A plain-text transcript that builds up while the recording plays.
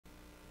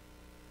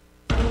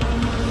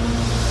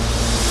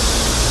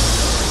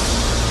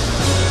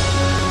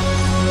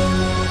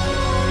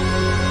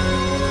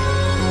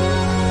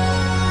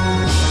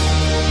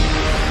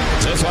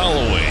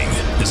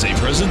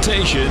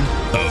sensation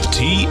of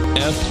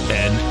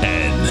TFNN.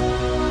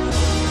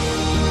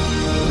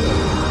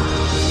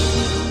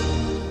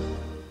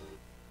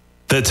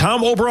 The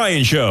Tom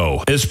O'Brien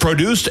Show is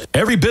produced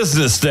every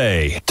business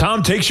day.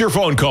 Tom takes your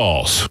phone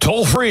calls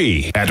toll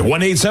free at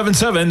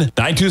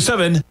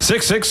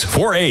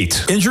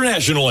 1-877-927-6648.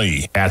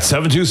 Internationally at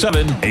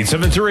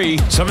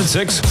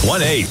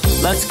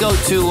 727-873-7618. Let's go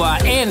to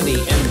Andy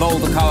in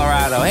Boulder,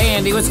 Colorado. Hey,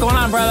 Andy, what's going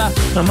on, brother?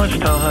 Not much,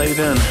 Tom. How you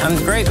been? I'm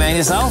great, man.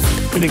 Yourself?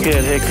 Pretty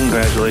good. Hey,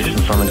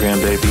 congratulations on the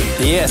grandbaby.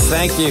 Yes,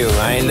 thank you.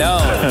 I know.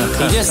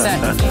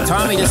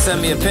 Tommy just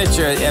sent me a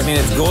picture. I mean,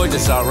 it's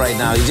gorgeous out right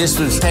now. He just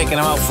was taking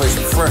him out for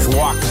his first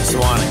walk this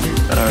morning.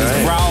 He's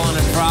growling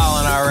and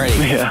prowling already.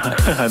 Yeah,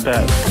 I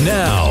bet.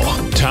 Now,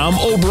 Tom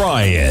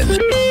O'Brien.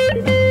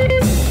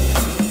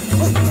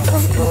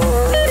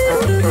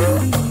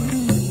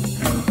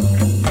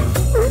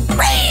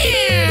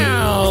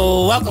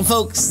 Welcome,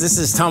 folks. This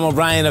is Tom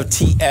O'Brien of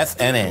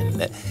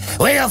TFNN.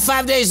 We go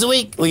 5 days a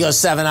week. We go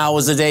 7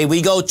 hours a day.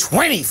 We go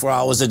 24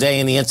 hours a day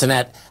in the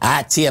internet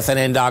at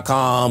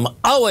TFNN.com.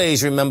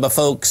 Always remember,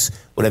 folks,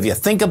 whatever you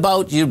think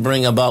about, you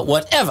bring about.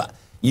 Whatever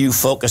you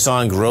focus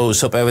on grows.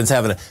 Hope everyone's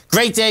having a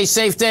great day,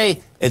 safe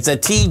day. It's a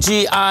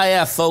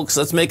TGIF, folks.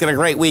 Let's make it a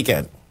great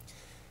weekend.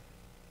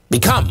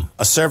 Become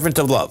a servant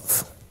of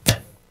love.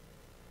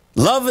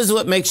 Love is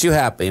what makes you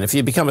happy. And if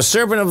you become a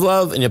servant of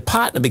love and your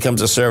partner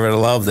becomes a servant of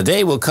love, the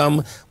day will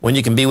come when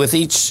you can be with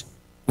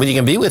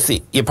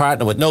your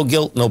partner with no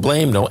guilt, no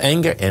blame, no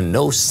anger, and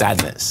no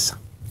sadness.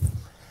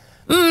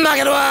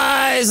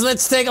 Market-wise,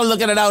 let's take a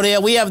look at it out here.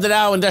 We have the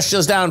Dow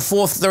Industrials down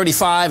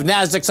 435,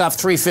 Nasdaq's off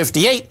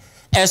 358,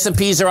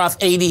 S&Ps are off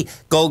 80,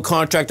 gold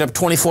contract up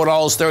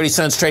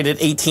 $24.30, traded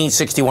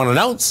 $18.61 an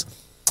ounce.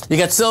 You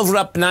got silver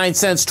up 9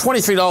 cents,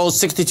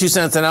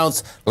 $23.62 an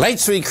ounce. Light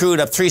sweet crude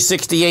up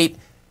 $3.68,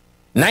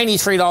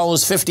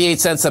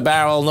 $93.58 a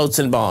barrel. Notes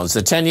and bonds.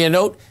 The 10-year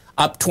note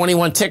up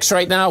 21 ticks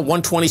right now,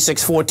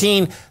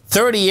 126.14.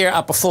 30-year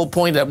up a full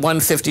point at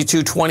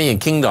 152.20 in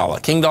King Dollar.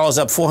 King Dollar's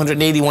up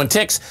 481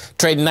 ticks,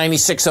 trading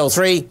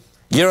 96.03.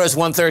 Euro's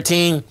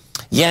 113.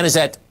 Yen is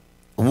at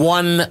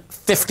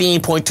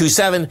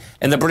 115.27,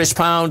 and the British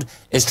pound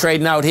is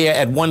trading out here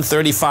at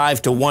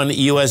 135 to 1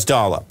 US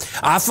dollar.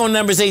 Our phone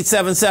number is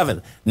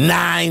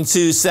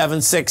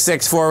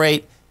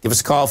 877-927-6648. Give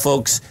us a call,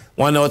 folks.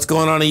 Want to know what's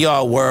going on in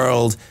your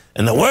world?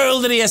 In the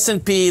world of the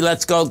S&P,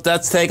 let's go.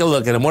 Let's take a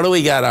look at them. What do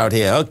we got out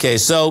here? Okay,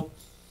 so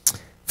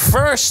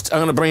first, I'm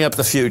going to bring up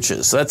the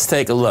futures. Let's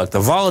take a look. The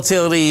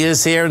volatility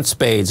is here in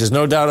spades. There's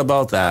no doubt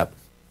about that.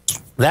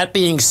 That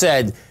being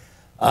said,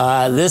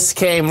 this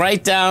came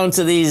right down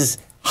to these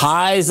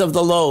highs of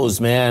the lows,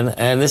 man.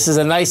 And this is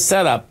a nice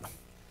setup.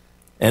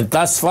 And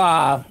thus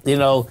far, you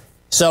know,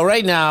 so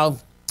right now,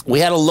 we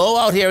had a low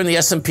out here in the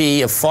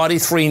S&P of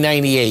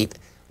 43.98.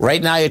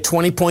 Right now, you're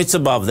 20 points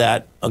above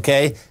that,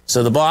 okay?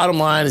 So the bottom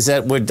line is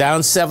that we're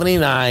down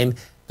 79.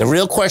 The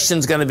real question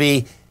is going to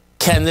be,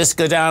 can this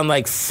go down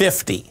like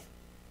 50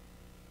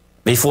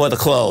 before the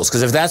close?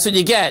 Because if that's what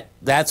you get,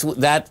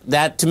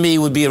 that to me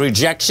would be a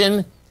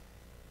rejection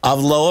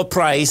of lower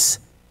price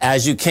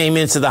as you came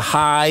into the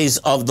highs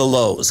of the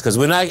lows, because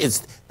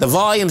the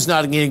volume's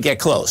not going to get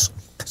close.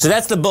 So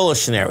that's the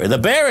bullish scenario. The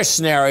bearish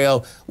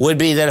scenario would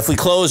be that if we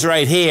close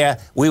right here,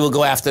 we will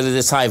go after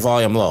this high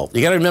volume low.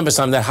 You got to remember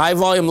something. That high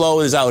volume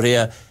low is out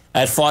here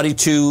at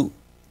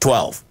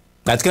 42.12.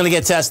 That's going to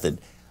get tested.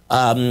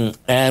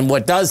 And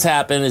what does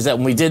happen is that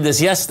when we did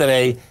this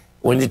yesterday,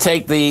 when you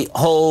take the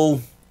whole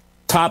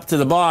top to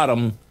the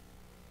bottom,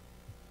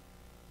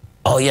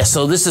 oh yeah,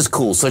 so this is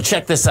cool. So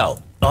check this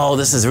out. Oh,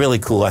 this is really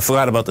cool. I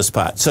forgot about this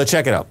part. So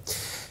check it out.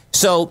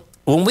 So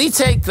when we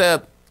take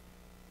the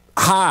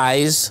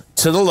highs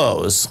to the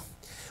lows,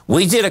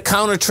 we did a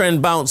counter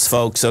trend bounce,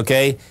 folks,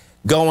 okay,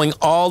 going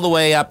all the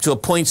way up to a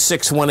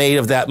 0.618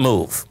 of that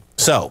move.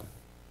 So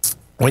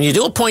when you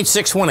do a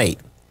 0.618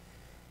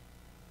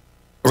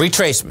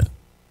 retracement,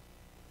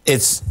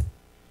 it's,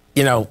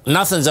 you know,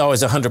 nothing's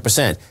always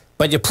 100%,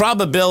 but your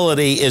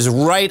probability is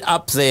right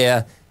up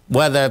there.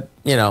 Whether,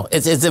 you know,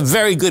 it's a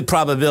very good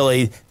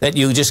probability that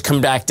you just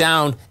come back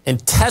down and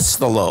test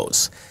the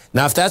lows.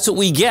 Now, if that's what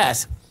we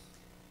get,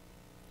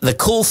 the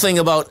cool thing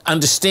about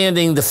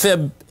understanding the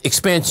fib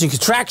expansion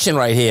contraction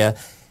right here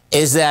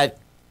is that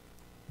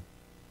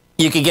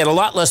you can get a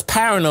lot less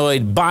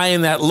paranoid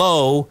buying that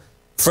low,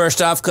 first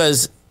off,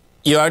 because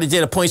you already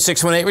did a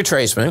 0.618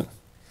 retracement.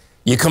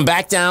 You come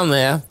back down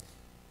there.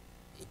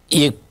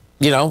 You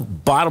know,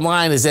 bottom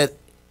line is that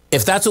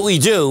if that's what we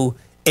do,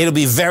 it'll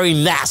be very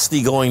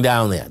nasty going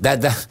down there.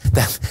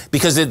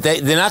 Because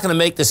they're not going to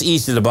make this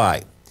easy to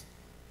buy.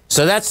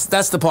 So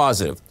that's the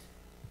positive.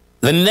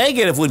 The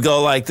negative would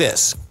go like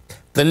this.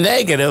 The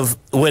negative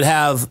would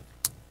have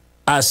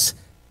us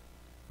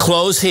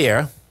close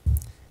here,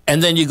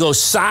 and then you go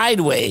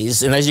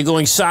sideways, and as you're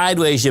going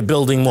sideways, you're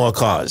building more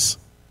cars.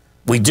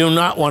 We do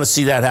not want to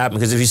see that happen,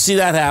 because if you see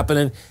that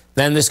happening,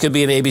 then this could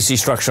be an ABC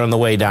structure on the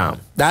way down.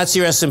 That's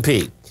your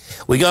S&P.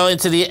 We go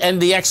into the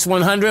NDX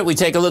 100. We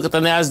take a look at the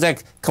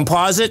NASDAQ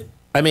composite.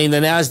 The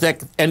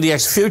NASDAQ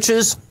NDX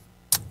futures.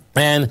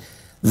 And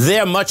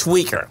they're much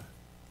weaker.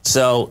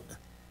 So,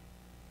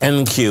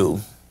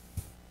 NQ.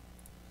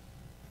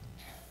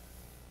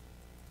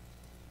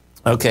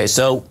 Okay,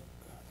 so,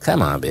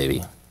 come on,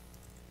 baby.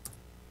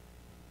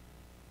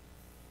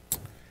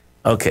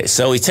 Okay,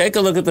 so we take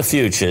a look at the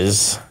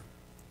futures.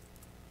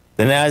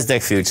 The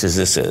NASDAQ futures,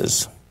 this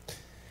is.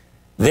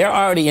 They're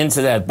already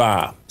into that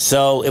bar.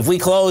 So if we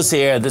close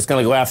here, that's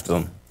going to go after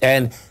them.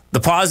 And the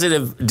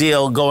positive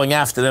deal going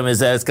after them is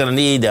that it's going to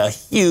need a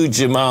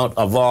huge amount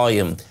of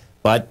volume.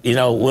 But, you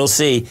know, we'll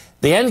see.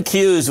 The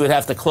NQs would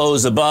have to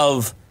close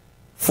above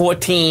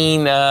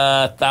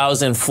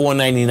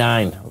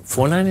 14,499.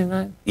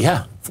 499?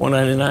 Yeah,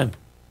 499.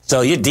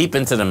 So you're deep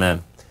into them,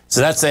 man.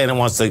 So that's saying it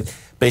wants to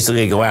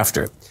basically go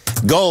after it.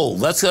 Gold.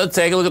 Let's go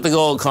take a look at the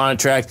gold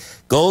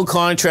contract. Gold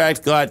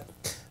contract got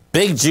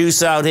big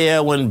juice out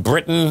here when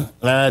Britain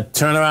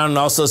turned around and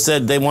also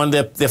said they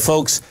wanted their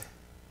folks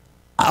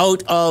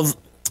out of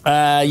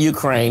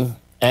Ukraine.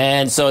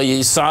 And so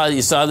you saw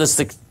this,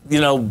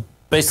 you know,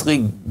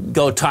 basically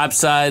go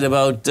topside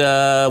about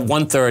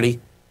 130.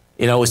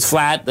 You know, it was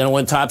flat, then it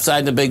went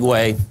topside in a big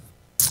way.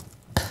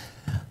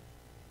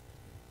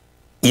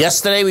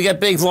 Yesterday we got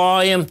big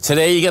volume.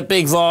 Today you got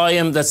big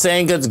volume. That's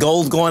saying it's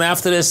gold going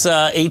after this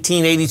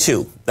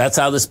 1882. That's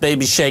how this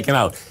baby's shaking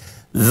out.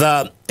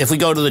 If we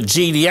go to the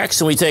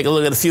GDX and we take a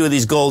look at a few of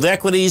these gold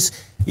equities,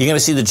 you're going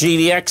to see the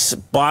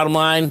GDX bottom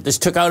line. This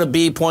took out a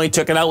B point,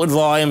 took it out with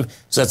volume.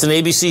 So that's an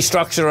ABC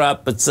structure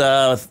up. It's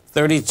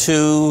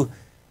 32,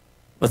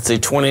 let's say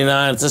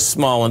 29. It's a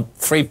small one.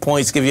 3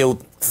 points give you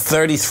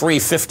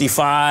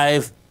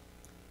 33.55.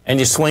 And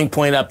your swing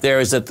point up there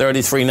is at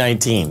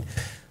 33.19.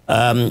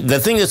 The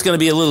thing that's going to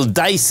be a little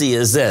dicey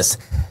is this.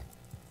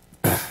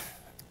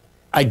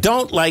 I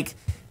don't like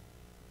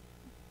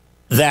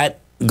that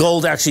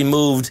gold actually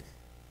moved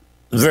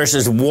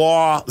versus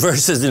war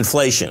versus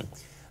inflation.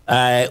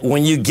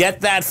 When you get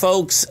that,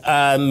 folks,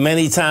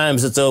 many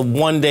times it's a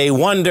one-day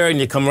wonder and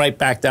you come right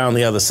back down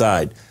the other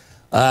side.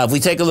 If we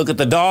take a look at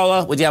the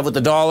dollar, what do you have with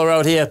the dollar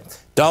out here?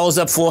 Dollar's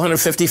up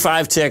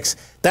 455 ticks.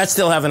 That's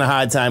still having a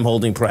hard time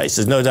holding price.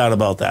 There's no doubt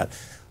about that.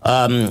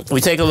 We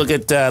take a look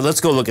at, let's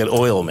go look at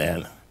oil,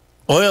 man.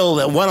 Oil,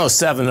 at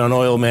 107 on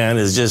oil, man,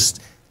 is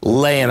just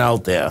laying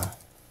out there.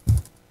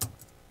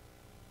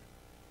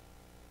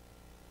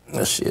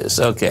 There she is.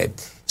 Okay.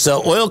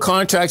 So oil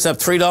contracts up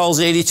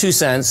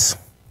 $3.82.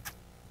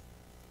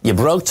 You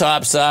broke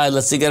topside.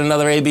 Let's see, get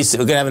another ABC.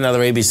 We're going to have another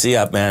ABC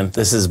up, man.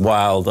 This is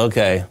wild.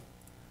 Okay.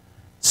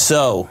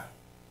 So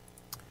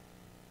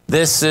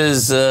this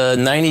is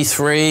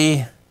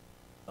 93.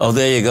 Oh,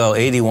 there you go.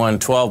 81,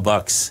 12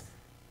 bucks.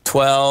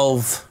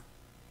 12.90.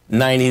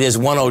 There's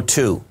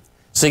 102.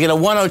 So you get a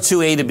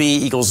 102 A to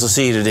B equals a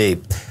C to D.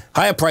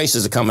 Higher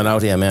prices are coming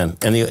out here, man,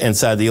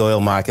 inside the oil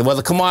market. Well,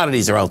 the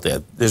commodities are out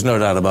there. There's no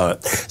doubt about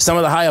it. Some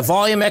of the higher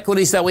volume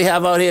equities that we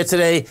have out here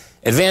today,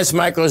 Advanced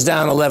Micro is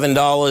down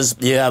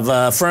 $11. You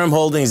have Firm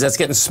Holdings, that's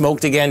getting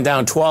smoked again,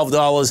 down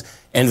 $12.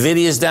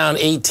 NVIDIA's down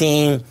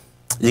 $18.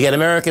 You get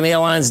American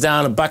Airlines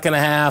down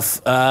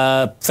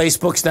 $1.50.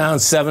 Facebook's down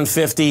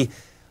 $7.50.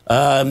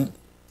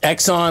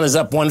 Exxon is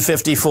up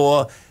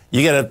 $154.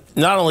 You get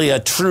not only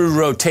a true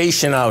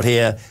rotation out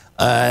here,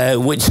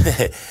 which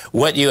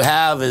what you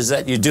have is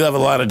that you do have a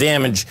lot of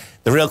damage.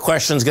 The real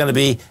question is going to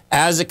be,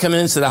 as it comes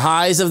into the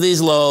highs of these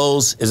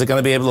lows, is it going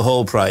to be able to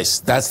hold price?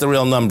 That's the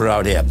real number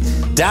out here.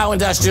 Dow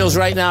Industrials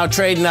right now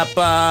trading up,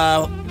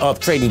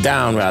 trading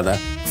down rather,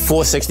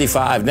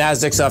 465.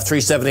 Nasdaq's off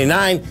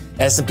 379.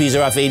 S&Ps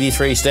are off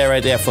 83. Stay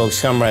right there,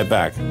 folks. Come right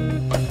back.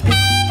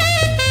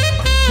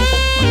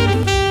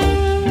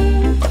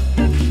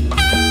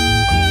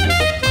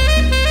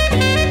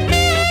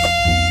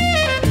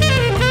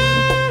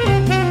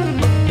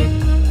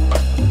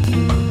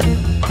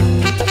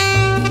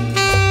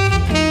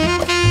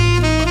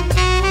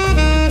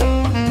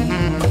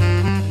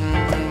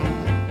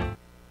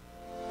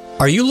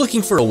 Are you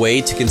looking for a way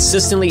to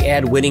consistently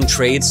add winning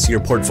trades to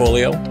your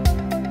portfolio?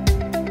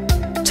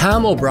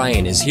 Tom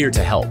O'Brien is here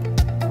to help.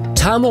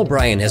 Tom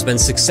O'Brien has been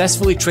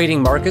successfully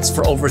trading markets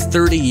for over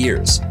 30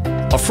 years.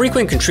 A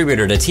frequent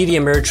contributor to TD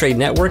Ameritrade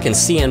Network and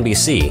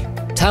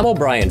CNBC, Tom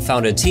O'Brien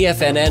founded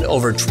TFNN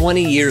over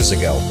 20 years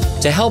ago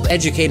to help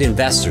educate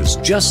investors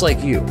just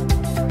like you.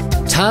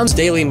 Tom's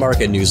daily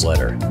market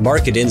newsletter,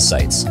 Market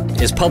Insights,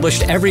 is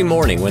published every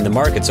morning when the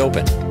markets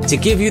open to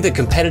give you the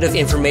competitive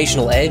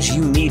informational edge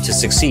you need to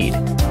succeed.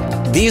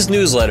 These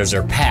newsletters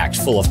are packed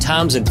full of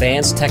Tom's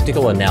advanced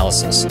technical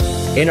analysis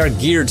and are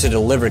geared to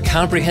deliver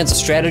comprehensive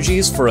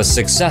strategies for a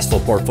successful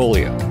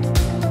portfolio.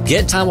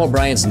 Get Tom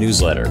O'Brien's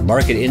newsletter,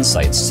 Market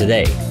Insights,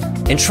 today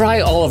and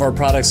try all of our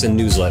products and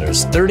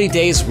newsletters 30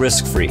 days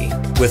risk-free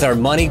with our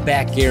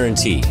money-back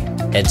guarantee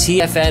at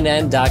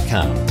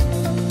TFNN.com.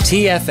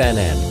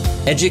 TFNN.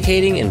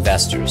 Educating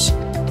investors.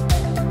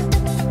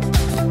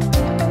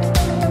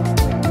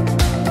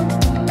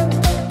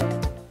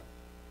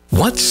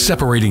 What's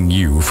separating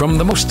you from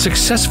the most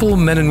successful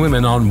men and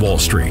women on Wall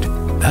Street?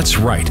 That's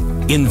right,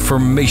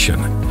 information.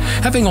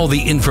 Having all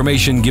the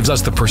information gives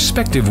us the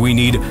perspective we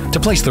need to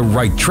place the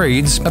right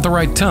trades at the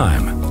right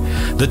time.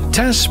 The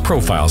TAS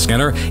Profile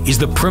Scanner is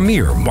the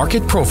premier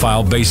market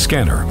profile-based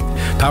scanner.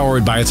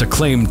 Powered by its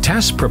acclaimed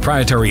TAS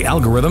proprietary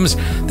algorithms,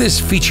 this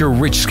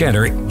feature-rich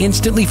scanner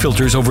instantly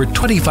filters over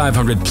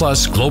 2,500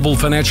 plus global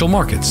financial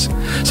markets,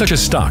 such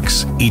as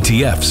stocks,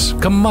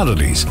 ETFs,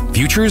 commodities,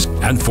 futures,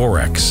 and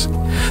Forex.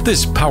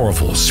 This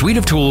powerful suite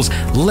of tools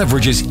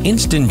leverages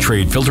instant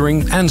trade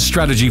filtering and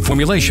strategy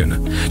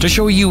formulation to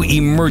show you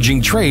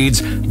emerging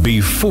trades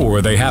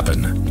before they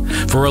happen.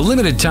 For a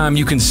limited time,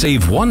 you can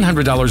save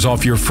 $100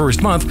 off your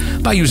first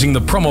month by using the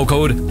promo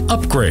code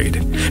UPGRADE,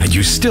 and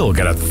you still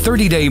get a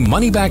 30-day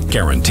money-back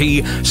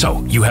guarantee,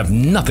 so you have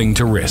nothing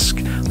to risk.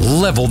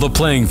 Level the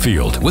playing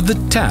field with the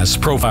TAS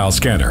Profile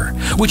Scanner,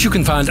 which you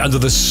can find under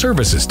the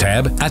Services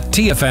tab at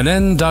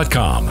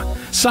TFNN.com.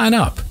 Sign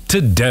up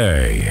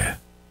today.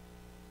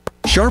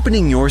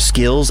 Sharpening your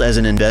skills as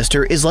an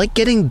investor is like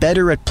getting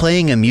better at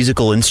playing a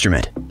musical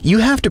instrument. You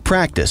have to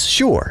practice,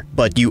 sure,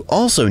 but you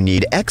also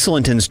need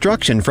excellent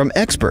instruction from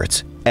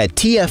experts. At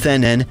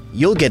TFNN,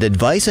 you'll get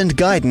advice and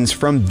guidance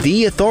from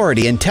the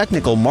authority in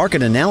technical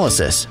market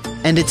analysis.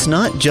 And it's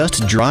not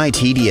just dry,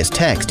 tedious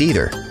text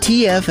either.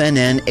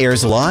 TFNN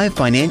airs live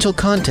financial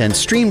content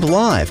streamed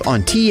live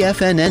on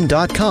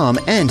TFNN.com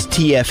and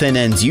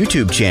TFNN's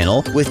YouTube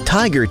channel with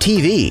Tiger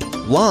TV,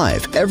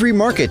 live every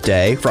market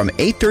day from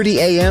 8:30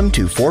 a.m.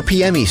 to 4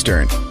 p.m.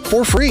 Eastern,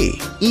 for free.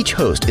 Each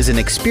host is an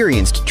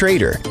experienced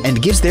trader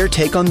and gives their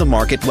take on the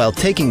market while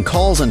taking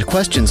calls and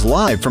questions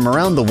live from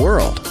around the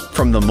world.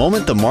 From the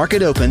moment the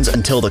market opens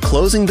until the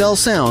closing bell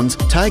sounds,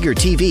 Tiger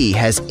TV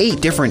has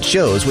 8 different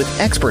shows with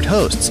expert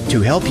hosts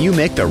to help you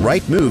make the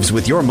right moves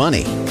with your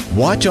money.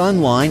 Watch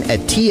online at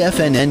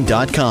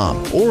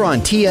TFNN.com or on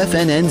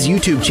TFNN's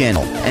YouTube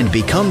channel and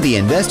become the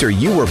investor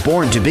you were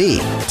born to be.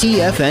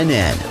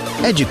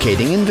 TFNN,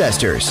 educating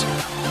investors.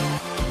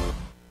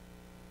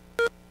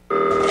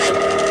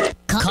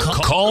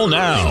 Call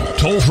now,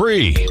 toll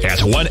free at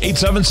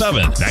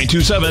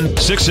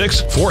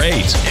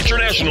 1-877-927-6648.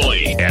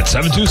 Internationally at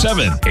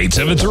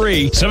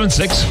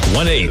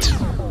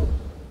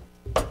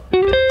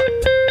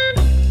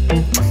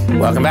 727-873-7618.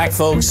 Welcome back,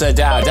 folks.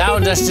 Dow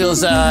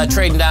Industrials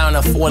trading down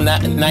a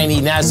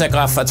 490, NASDAQ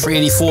off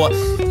 384,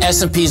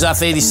 S&P's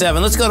off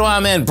 87. Let's go to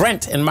our man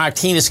Brent in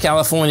Martinez,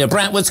 California.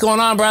 Brent, what's going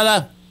on,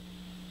 brother?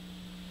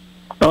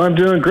 Oh, I'm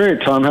doing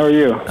great, Tom. How are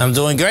you? I'm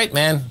doing great,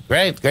 man.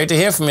 Great to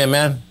hear from you,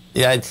 man.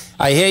 Yeah,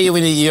 I hear you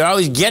when you're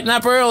always getting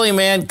up early,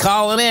 man,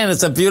 calling in.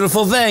 It's a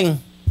beautiful thing.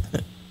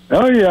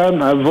 Oh, yeah.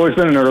 I've always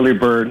been an early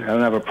bird. I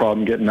don't have a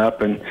problem getting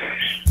up and,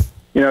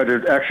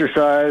 to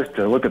exercise,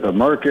 to look at the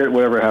market,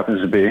 whatever it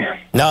happens to be.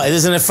 No,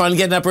 isn't it fun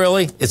getting up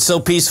early? It's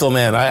so peaceful,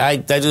 man. I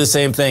do the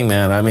same thing,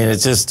 man. I mean,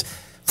 it's just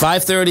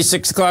 5:30,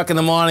 6 o'clock in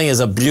the morning is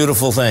a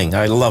beautiful thing.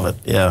 I love it.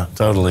 Yeah,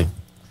 totally.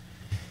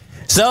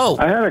 So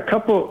I had a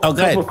couple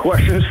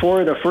questions for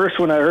you. The first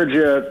one, I heard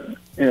you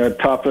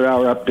top of the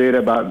hour update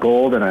about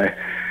gold, and I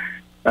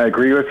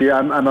agree with you.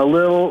 I'm a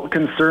little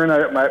concerned.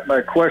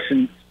 My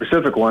question,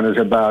 specific one, is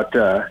about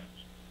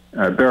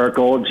Barrick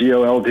Gold,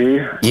 GOLD.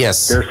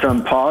 Yes. There's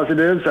some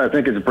positives. I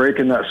think it's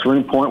breaking that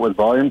swing point with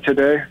volume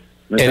today.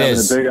 It's having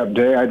a big up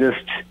day.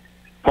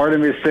 Part of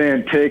me is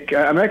saying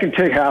I can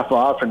take half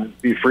off and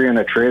be free in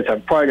the trades.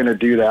 I'm probably going to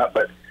do that,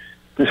 but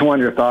just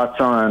wanted your thoughts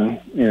on,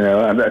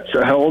 that's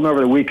holding over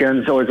the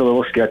weekend is always a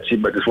little sketchy,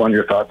 but just wanted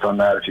your thoughts on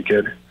that if you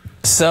could.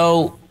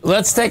 So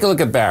let's take a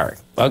look at Barrick.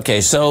 Okay,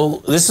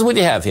 so this is what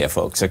you have here,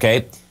 folks,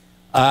 okay?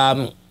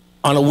 On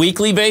a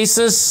weekly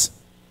basis,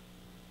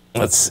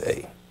 let's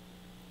see.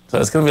 So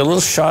it's going to be a little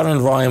short on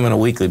volume on a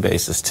weekly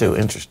basis, too.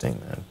 Interesting,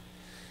 man.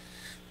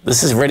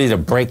 This is ready to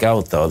break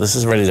out, though. This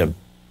is ready to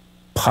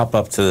pop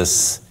up to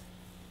this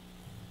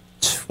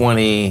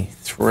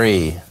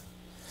 23.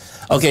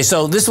 Okay,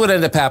 so this would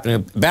end up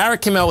happening.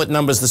 Barrick came out with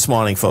numbers this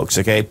morning, folks,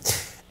 okay?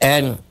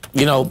 And,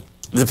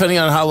 depending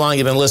on how long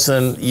you've been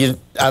listening,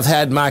 I've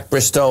had Mark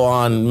Bristow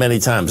on many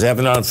times. I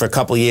haven't been on for a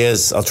couple of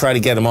years. I'll try to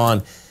get him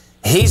on.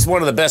 He's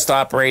one of the best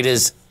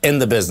operators in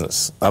the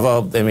business.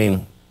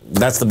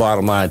 That's the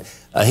bottom line.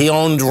 He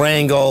owned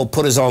Rheingold,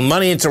 put his own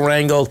money into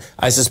Rheingold.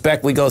 I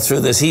suspect we go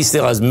through this. He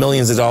still has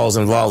millions of dollars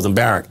involved in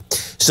Barrick.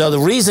 So the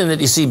reason that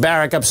you see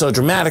Barrick up so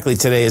dramatically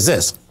today is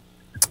this.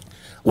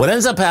 What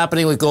ends up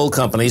happening with gold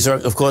companies,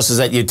 of course, is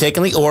that you're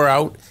taking the ore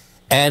out,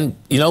 and,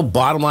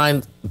 bottom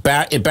line,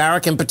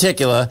 Barrick in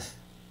particular,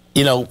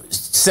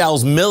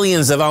 sells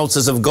millions of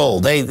ounces of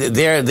gold.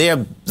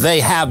 They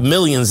have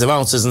millions of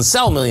ounces and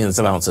sell millions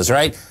of ounces,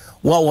 right?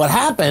 Well, what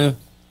happened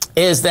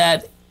is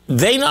that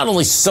they not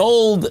only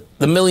sold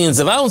the millions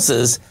of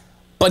ounces,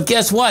 but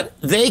guess what?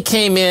 They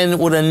came in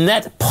with a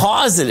net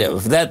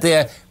positive, that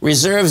their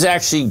reserves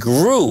actually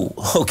grew,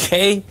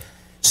 okay?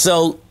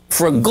 So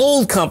for a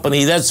gold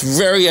company, that's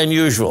very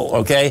unusual,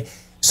 okay?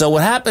 So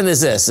what happened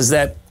is this, is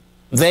that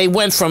they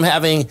went from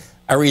having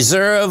a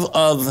reserve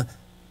of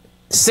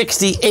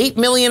 68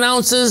 million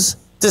ounces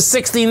to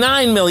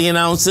 69 million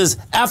ounces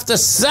after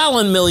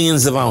selling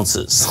millions of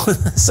ounces.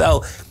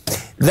 So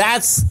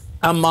that's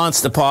a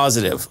monster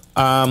positive.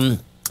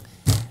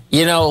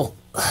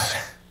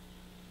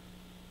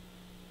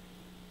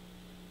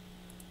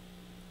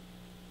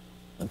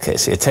 Okay,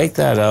 so you take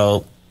that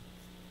out.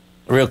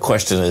 The real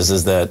question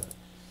is that,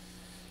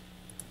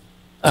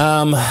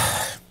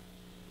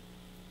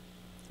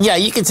 yeah,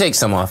 you can take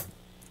some off.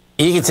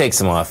 You can take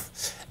some off.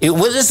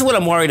 This is what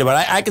I'm worried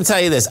about. I can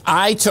tell you this.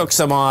 I took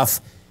some off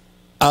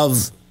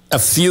of a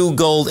few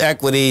gold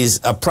equities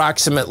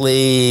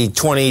approximately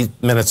 20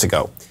 minutes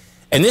ago.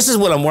 And this is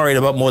what I'm worried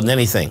about more than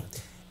anything,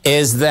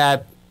 is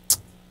that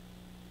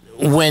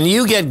when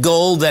you get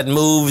gold that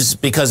moves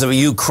because of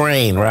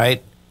Ukraine,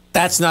 right,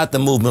 that's not the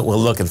movement we're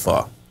looking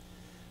for.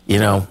 You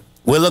know,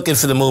 we're looking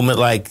for the movement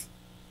like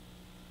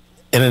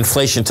an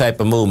inflation type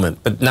of movement.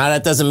 But now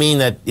that doesn't mean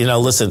that, you know,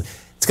 listen,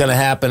 it's going to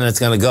happen and it's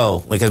going to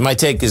go. Because my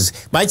take is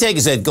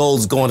that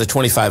gold's going to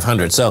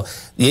 2,500. So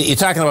you're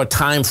talking about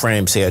time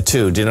frames here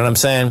too. Do you know what I'm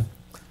saying?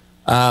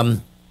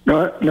 No,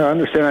 I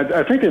understand.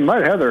 I think they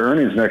might have their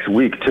earnings next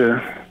week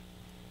too.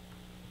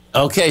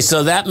 Okay,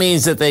 so that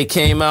means that they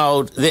came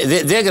out.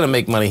 They're going to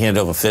make money hand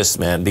over fist,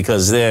 man,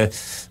 because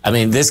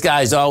this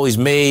guy's always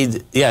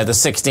made, the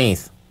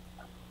 16th.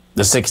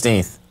 The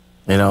 16th.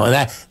 You know,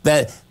 and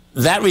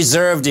that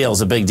reserve deal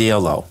is a big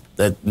deal, though.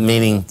 That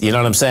meaning, you know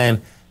what I'm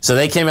saying? So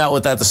they came out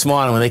with that this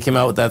morning. When they came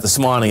out with that this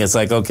morning, it's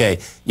like, okay,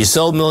 you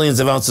sold millions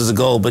of ounces of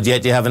gold, but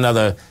yet you have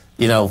another,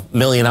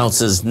 million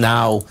ounces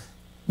now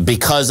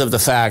because of the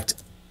fact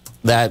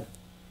that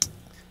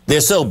they're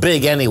so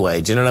big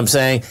anyway. Do you know what I'm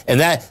saying? And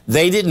that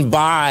they didn't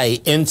buy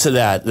into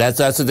that. That's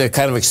what they're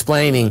kind of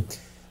explaining.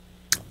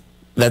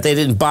 That they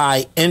didn't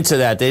buy into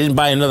that. They didn't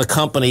buy another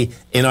company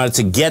in order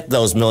to get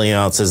those million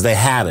ounces. They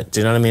had it. Do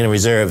you know what I mean? In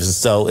reserves.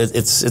 So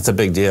it's a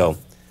big deal.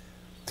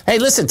 Hey,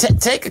 listen,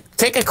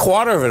 take a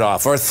quarter of it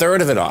off or a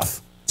third of it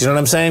off. Do you know what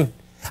I'm saying?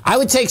 I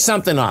would take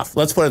something off.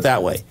 Let's put it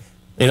that way.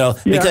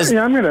 Because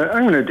I'm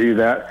gonna do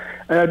that.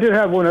 And I did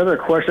have one other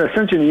question. I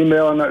sent you an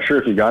email. I'm not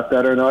sure if you got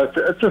that or not.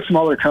 It's a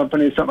smaller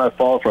company, something I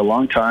followed for a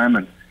long time.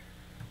 And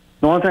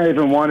the one thing I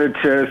even wanted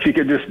to, if you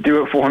could just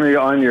do it for me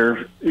on you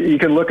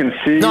can look and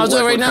see what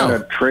kind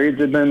of trades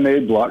have been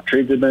made, block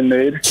trades have been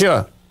made.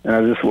 Sure. And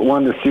I just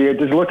wanted to see it.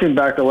 Just looking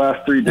back the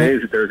last 3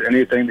 days, if there's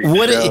anything that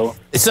you show.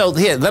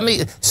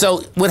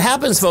 So what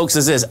happens, folks,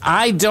 is this.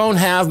 I don't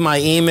have my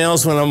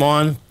emails when I'm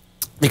on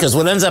because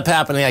what ends up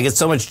happening, I get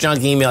so much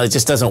junk email, it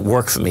just doesn't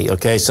work for me,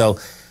 okay? So,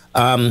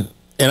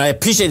 and I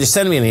appreciate you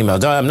sending me an email.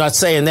 I'm not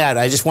saying that.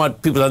 I just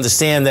want people to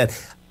understand that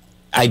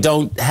I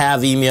don't have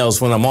emails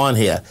when I'm on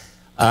here.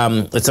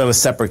 It's on a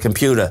separate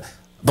computer.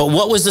 But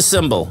what was the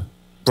symbol,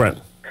 Brent?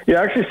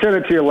 Yeah, I actually sent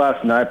it to you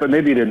last night, but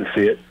maybe you didn't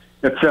see it.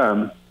 It's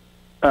a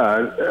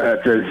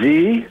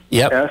Z,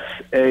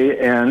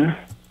 S-A-N,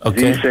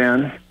 okay.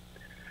 Z-SAN.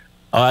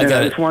 Oh, I got it.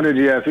 I just wanted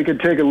you, if you could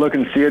take a look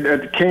and see it.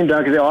 It came down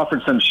because they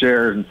offered some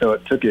shares, and so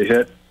it took a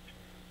hit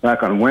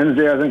back on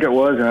Wednesday, I think it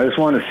was. And I just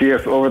wanted to see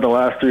if over the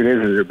last 3 days,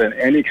 has there been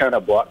any kind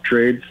of block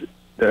trades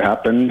that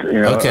happened,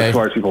 as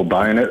far as people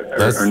buying it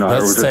or not?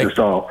 Or was it just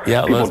all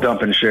people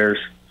dumping shares?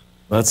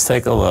 Let's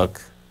take a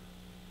look.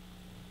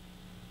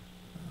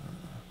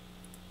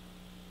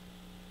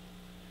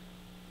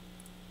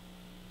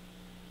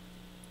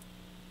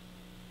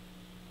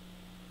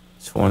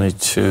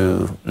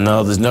 $22.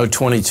 No, there's no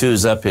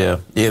 22s up here.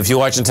 If you're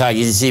watching Tiger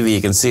Easy TV,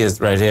 you can see it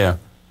right here.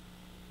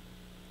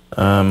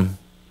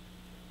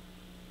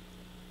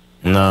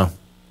 No.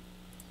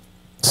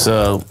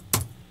 So,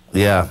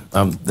 yeah.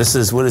 This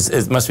is what is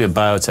it? Must be a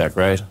biotech,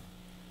 right?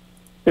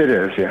 It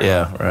is, yeah.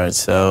 Yeah, right.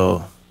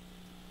 So,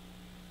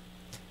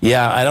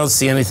 yeah, I don't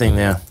see anything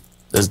there.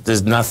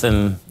 There's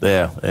nothing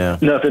there. Yeah.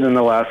 Nothing in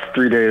the last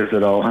 3 days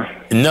at all. Huh?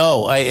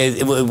 No,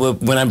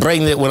 when I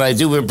bring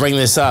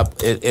this up,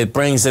 it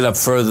brings it up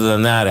further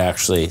than that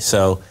actually.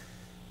 So,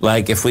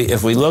 like if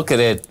we look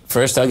at it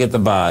first, I'll get the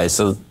buy.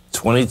 So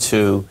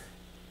 22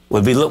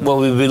 what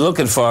we'd be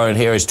looking for in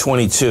here is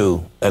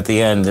 22 at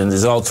the end, and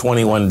there's all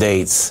 21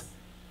 dates,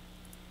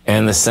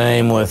 and the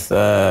same with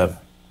the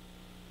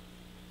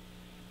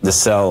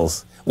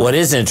cells. What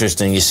is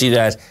interesting, you see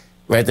that.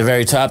 Right at the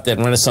very top, that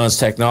Renaissance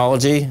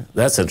Technology,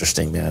 that's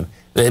interesting, man.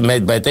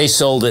 They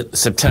sold it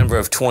September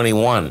of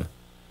 21.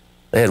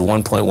 They had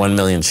 1.1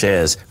 million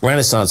shares.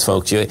 Renaissance,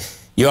 folks, you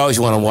always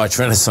want to watch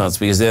Renaissance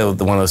because they're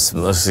one of the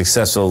most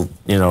successful,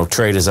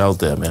 traders out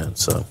there, man.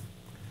 So,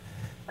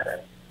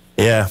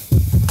 yeah.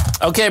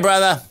 Okay,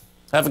 brother.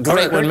 Have a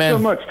great one, man.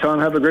 Thanks so much, Tom.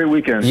 Have a great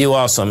weekend. You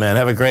also, man.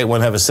 Have a great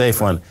one. Have a safe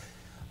one.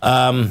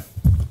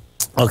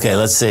 Okay,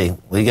 let's see.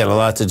 We got a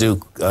lot to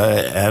do,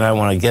 and I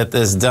want to get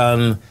this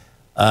done.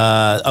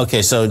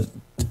 Okay, so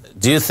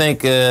do you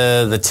think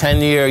the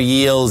 10-year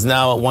yield is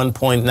now at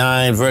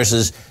 1.9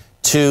 versus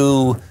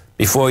 2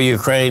 before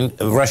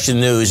Russian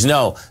news?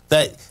 No,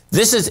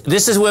 this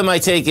is where my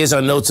take is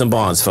on notes and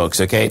bonds,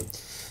 folks, okay?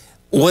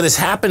 What has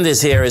happened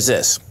is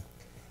this.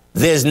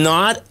 There's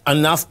not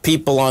enough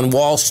people on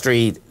Wall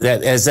Street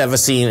that has ever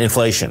seen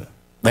inflation.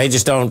 They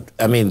just don't,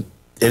 it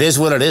is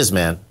what it is,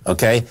 man,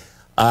 okay?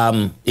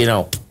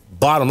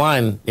 Bottom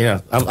line,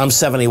 I'm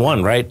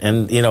 71, right?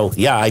 And,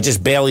 I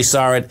just barely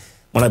saw it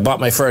when I bought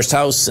my first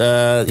house,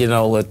 at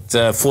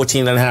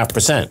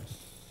 14.5%.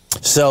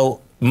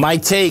 So my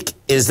take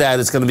is that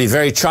it's going to be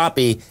very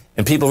choppy,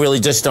 and people really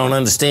just don't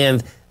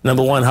understand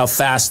number one, how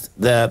fast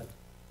the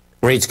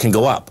rates can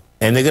go up.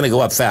 And they're going to go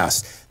up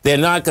fast. They're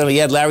not going to,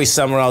 you had Larry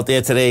Summer out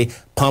there today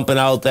pumping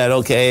out that,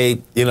 okay,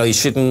 you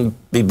shouldn't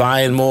be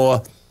buying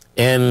more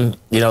in,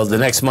 the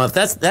next month.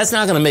 That's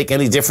not going to make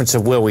any difference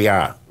of where we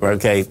are,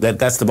 okay?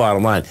 That's the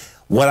bottom line.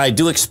 What I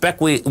do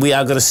expect we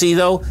are going to see,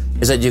 though,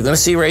 is that you're going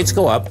to see rates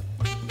go up.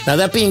 Now,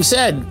 that being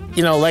said,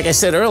 like I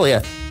said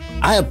earlier,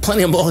 I have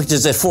plenty of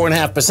mortgages at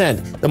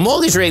 4.5%. The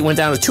mortgage rate went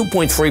down to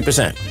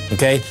 2.3%,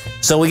 okay?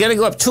 So we got to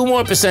go up 2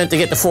 more % to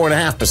get to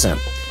 4.5%.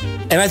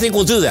 And I think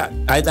we'll do that.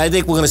 I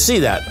think we're going to see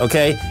that,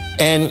 okay?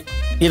 And,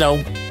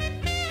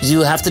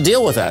 you have to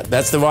deal with that.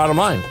 That's the bottom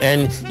line.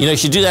 And,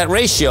 if you do that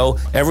ratio,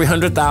 every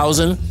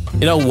 100,000,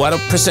 what a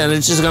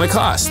percentage is going to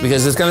cost.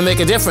 Because it's going to make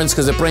a difference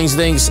because it brings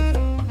things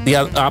the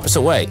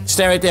opposite way.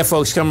 Stay right there,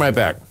 folks. Come right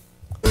back.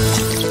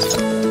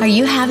 Are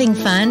you having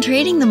fun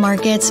trading the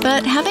markets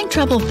but having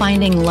trouble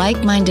finding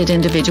like-minded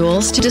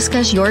individuals to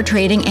discuss your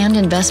trading and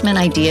investment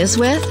ideas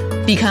with?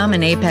 Become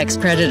an apex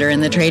predator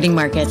in the trading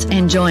markets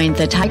and join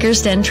the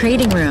Tiger's Den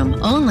Trading Room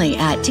only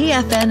at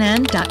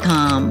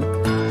TFNN.com.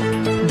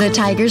 The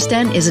Tiger's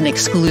Den is an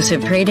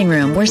exclusive trading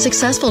room where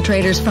successful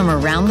traders from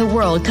around the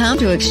world come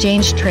to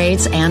exchange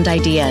trades and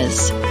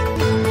ideas.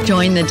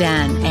 Join the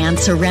den and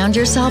surround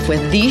yourself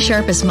with the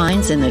sharpest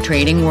minds in the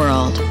trading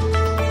world.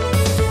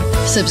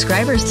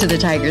 Subscribers to the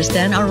Tiger's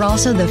Den are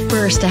also the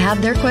first to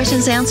have their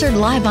questions answered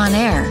live on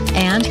air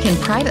and can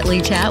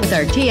privately chat with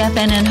our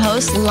TFNN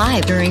hosts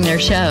live during their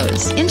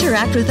shows.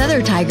 Interact with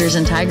other Tigers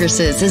and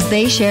Tigresses as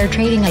they share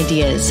trading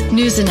ideas,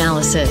 news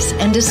analysis,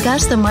 and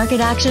discuss the market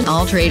action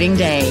all trading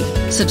day.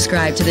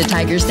 Subscribe to the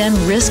Tiger's Den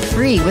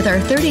risk-free with our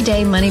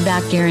 30-day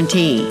money-back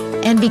guarantee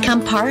and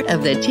become part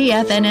of the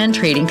TFNN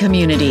trading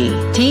community.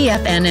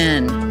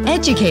 TFNN,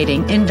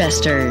 educating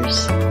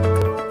investors.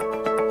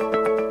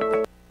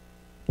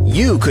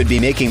 You could be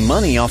making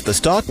money off the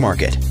stock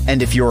market.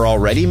 And if you're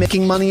already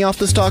making money off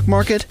the stock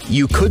market,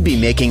 you could be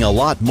making a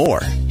lot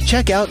more.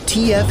 Check out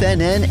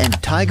TFNN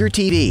and Tiger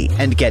TV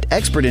and get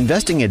expert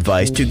investing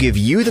advice to give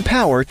you the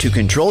power to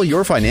control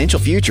your financial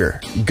future.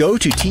 Go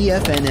to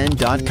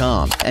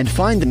TFNN.com and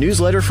find the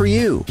newsletter for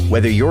you.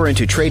 Whether you're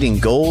into trading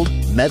gold,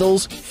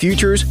 metals,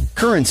 futures,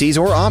 currencies,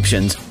 or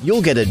options,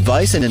 you'll get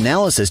advice and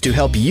analysis to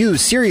help you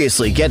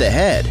seriously get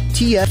ahead.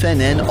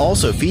 TFNN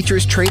also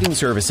features trading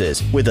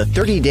services with a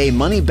 30-day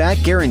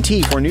money-back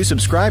guarantee for new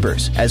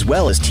subscribers, as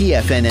well as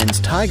TFNN's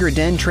Tiger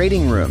Den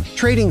Trading Room,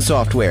 trading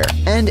software,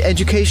 and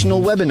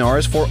educational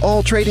webinars for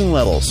all trading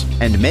levels.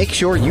 And make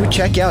sure you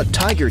check out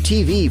Tiger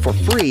TV for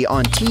free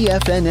on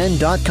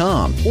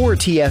TFNN.com or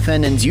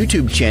TFNN's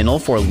YouTube channel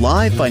for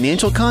live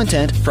financial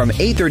content from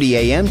 8:30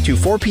 a.m. to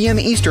 4 p.m.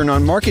 Eastern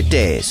on market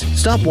days.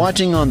 Stop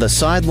watching on the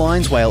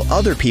sidelines while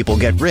other people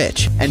get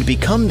rich and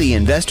become the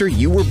investor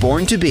you were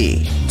born to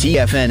be.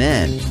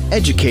 TFNN,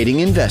 educating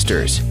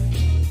investors.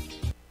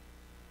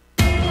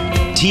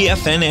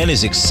 TFNN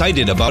is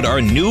excited about our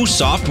new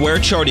software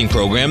charting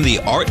program, The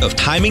Art of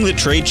Timing the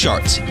Trade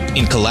Charts.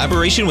 In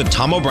collaboration with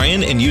Tom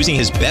O'Brien and using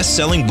his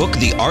best-selling book,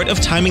 The Art of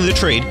Timing the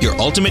Trade, Your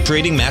Ultimate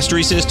Trading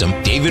Mastery System,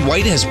 David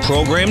White has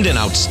programmed an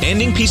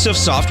outstanding piece of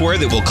software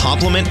that will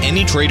complement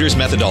any trader's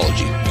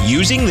methodology.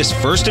 Using this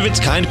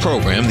first-of-its-kind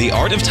program, The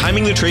Art of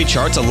Timing the Trade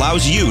Charts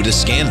allows you to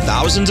scan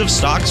thousands of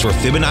stocks for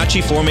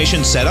Fibonacci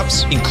formation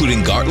setups,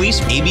 including Gartley's,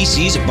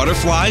 ABC's,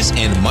 butterflies,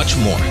 and much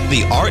more.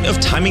 The Art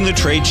of Timing the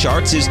Trade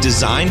Charts is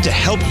designed to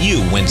help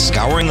you when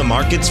scouring the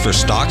markets for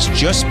stocks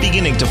just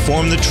beginning to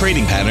form the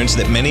trading patterns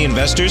that many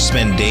investors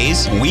spend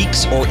days,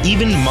 weeks, or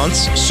even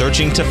months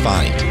searching to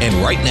find. And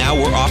right now,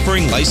 we're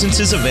offering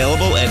licenses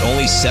available at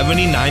only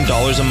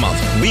 $79 a month.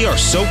 We are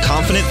so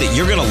confident that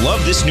you're going to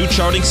love this new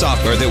charting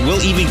software that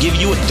will even give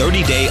you a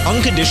 30-day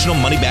unconditional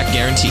money-back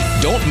guarantee.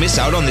 Don't miss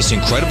out on this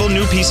incredible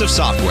new piece of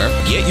software.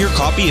 Get your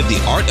copy of The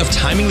Art of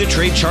Timing the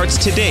Trade Charts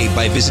today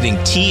by visiting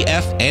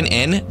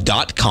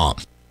TFNN.com.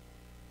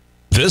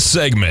 This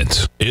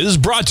segment is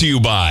brought to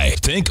you by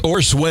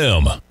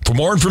Thinkorswim. For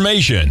more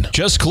information,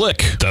 just click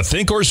the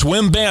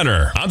Thinkorswim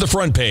banner on the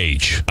front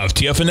page of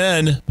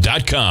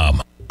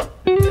TFNN.com.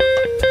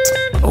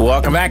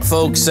 Welcome back,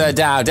 folks.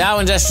 Dow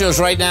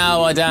Industrials right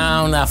now are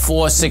down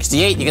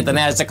 468. You get the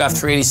Nasdaq off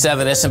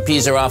 387.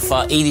 S&Ps are off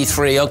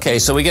 83. Okay,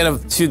 so we get a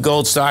few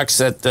gold stocks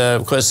that,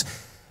 of course,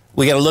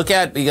 we got to look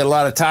at. We got a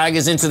lot of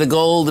tigers into the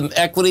gold and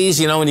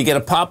equities. When you get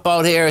a pop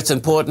out here, it's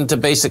important to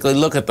basically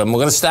look at them. We're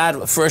going to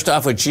start first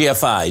off with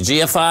GFI.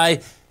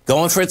 GFI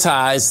going for its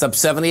highs. It's up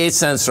 78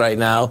 cents right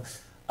now.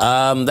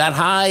 That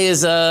high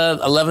is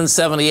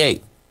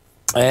 1178.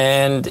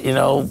 And,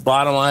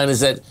 bottom line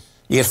is that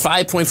you get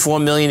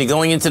 5.4 million. You're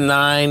going into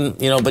 9,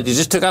 but you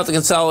just took out the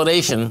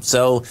consolidation.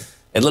 So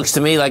it looks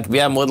to me like,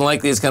 more than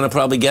likely it's going to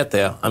probably get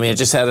there. I mean, it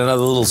just had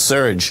another little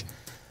surge.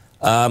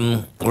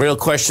 The real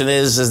question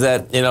is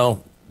that, do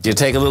you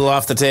take a little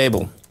off the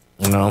table?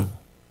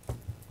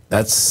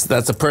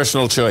 That's a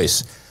personal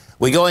choice.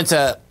 We go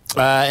into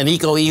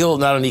Anglo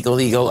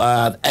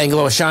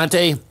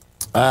Ashanti,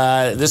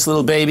 this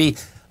little baby,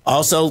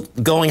 also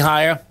going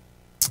higher.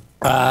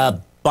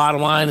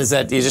 Bottom line is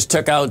that you just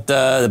took out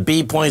the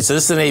B points. So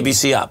this is an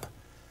ABC up.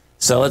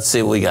 So let's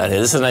see what we got here.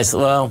 This is a nice,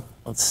 well,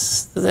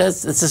 it's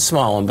a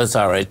small one, but it's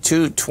all right.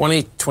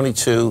 20,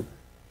 22,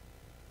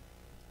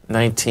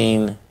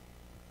 19.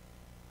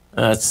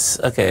 That's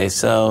okay.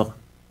 So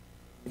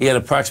you get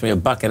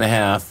approximately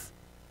 $1.50.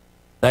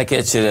 That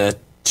gets you to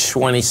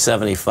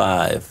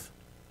 20.75,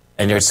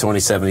 and you're at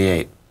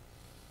 20.78.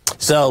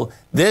 So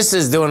this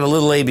is doing a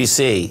little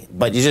ABC,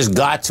 but you just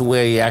got to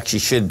where you actually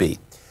should be.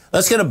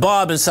 Let's get to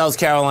Bob in South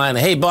Carolina.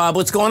 Hey, Bob,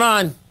 what's going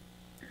on?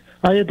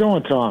 How you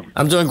doing, Tom?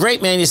 I'm doing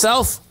great, man.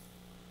 Yourself?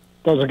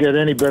 Doesn't get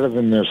any better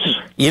than this.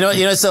 You know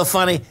what's so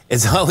funny?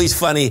 It's always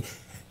funny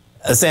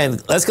saying,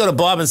 let's go to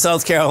Bob in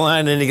South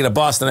Carolina, and you get a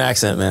Boston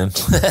accent, man.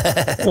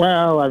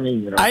 Well, I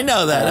mean, you know. I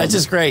know that. That's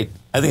just great.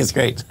 I think it's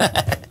great.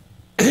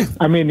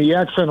 I mean, the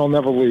accent will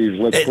never leave.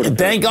 Let's put it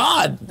Thank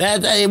God. We're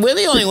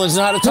the only ones who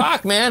know how to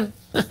talk, man.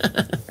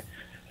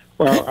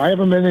 Well, I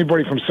haven't met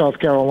anybody from South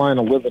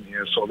Carolina living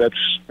here, so that's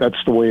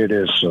the way it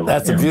is. So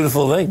that's a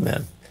beautiful thing,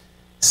 man.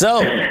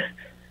 So,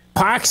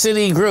 Park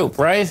City Group,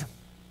 right?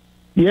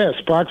 Yes,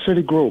 Park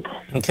City Group.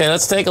 Okay,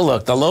 let's take a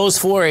look. The low is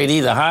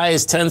 480. The high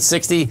is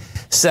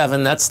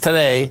 1067. That's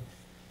today.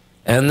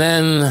 And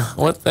then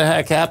what the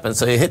heck happened?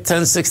 So you hit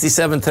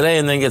 1067 today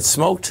and then get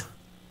smoked?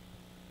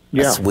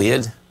 Yeah. That's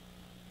weird.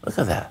 Look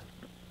at that.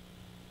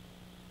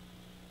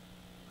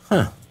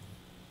 Huh.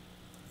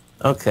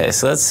 Okay,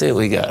 so let's see what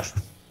we got.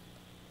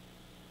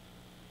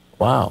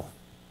 Wow.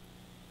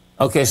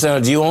 Okay, so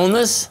do you own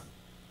this?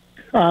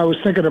 I was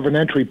thinking of an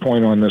entry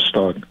point on this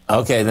stock.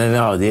 Okay, then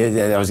no.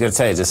 I was going to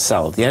tell you, just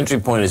sell it. The entry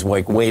point is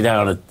like way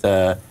down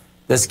at.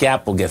 This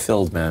gap will get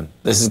filled, man.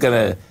 This is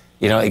going to,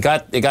 it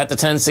got to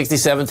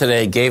 1067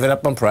 today. Gave it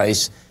up on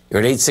price. You're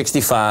at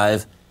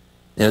 865.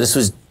 This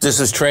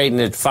was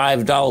trading at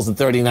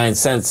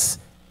 $5.39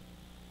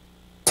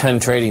 10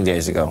 trading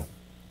days ago.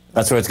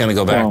 That's where it's going to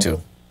go back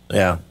to.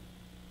 Yeah.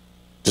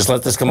 Just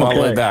let this come all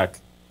the way back.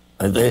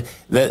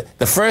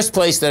 The first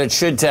place that it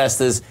should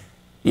test is,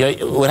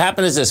 what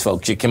happened is this,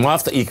 folks. You come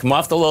off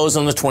the lows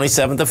on the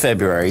 27th of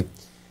February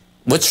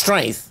with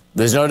strength.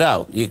 There's no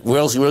doubt.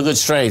 Real good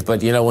strength.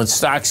 But, when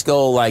stocks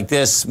go like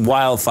this,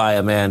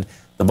 wildfire, man,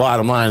 the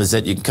bottom line is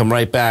that you can come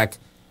right back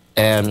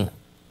and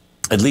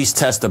at least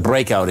test the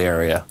breakout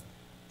area.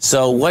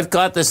 So what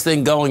got this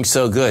thing going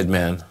so good,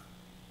 man?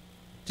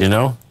 Do you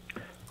know?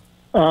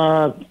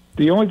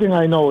 The only thing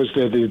I know is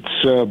that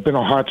it's been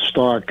a hot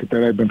stock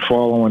that I've been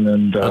following,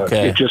 and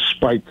it just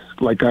spiked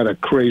like out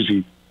of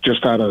crazy,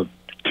 just out of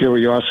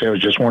curiosity. I was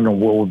just wondering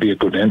what would be a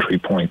good entry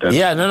point.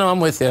 Yeah, no, I'm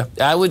with you.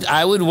 I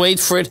would wait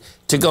for it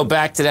to go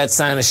back to that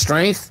sign of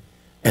strength,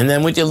 and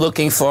then what you're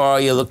looking for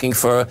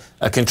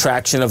a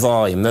contraction of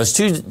volume. Those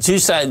two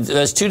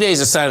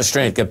days of sign of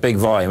strength got big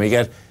volume. You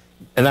got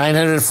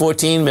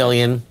 914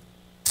 million,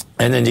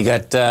 and then you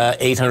got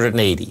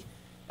 880,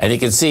 and you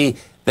can see.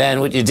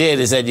 Then what you did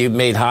is that you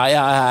made high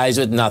highs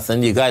with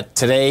nothing. You got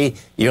today,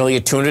 you only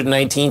get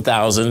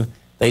 219,000.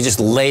 They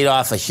just laid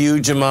off a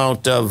huge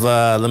amount of,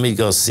 let me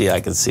go see. I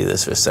can see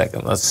this for a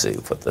second. Let's see,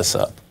 put this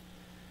up.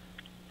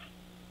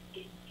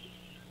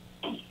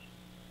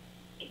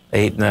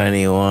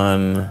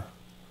 891.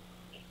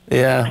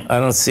 Yeah, I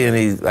don't see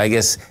any, I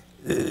guess,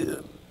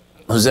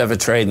 who's ever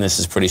trading this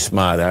is pretty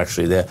smart,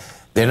 actually.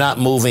 They're not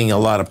moving a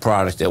lot of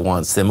product at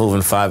once. They're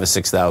moving 5,000 or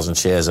 6,000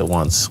 shares at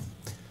once.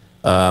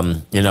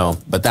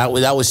 But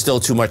that was still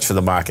too much for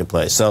the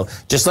marketplace. So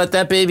just let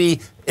that baby,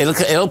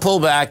 it'll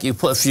pull back.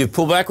 If you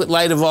pull back with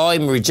lighter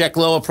volume, reject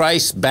lower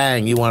price,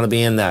 bang, you want to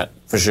be in that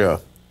for sure.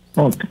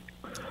 Okay.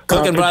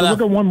 Cooking, brother. Look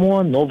at one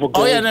more, Nova Gold.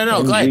 Oh yeah,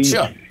 no, go ahead,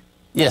 sure.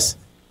 Yes.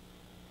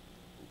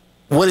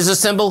 What is the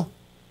symbol?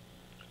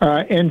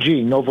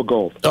 NG, Nova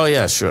Gold. Oh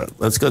yeah, sure.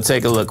 Let's go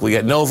take a look. We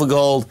got Nova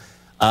Gold.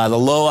 The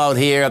low out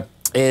here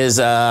is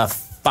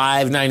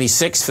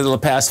 596 for the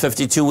past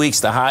 52 weeks.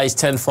 The high is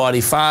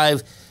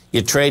 1045.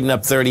 You're trading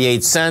up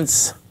 38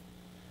 cents.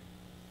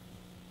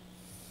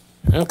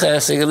 Okay,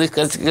 so you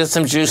get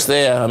some juice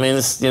there. I mean,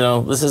 this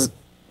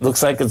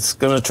looks like it's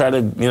going to try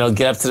to,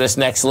 get up to this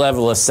next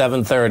level of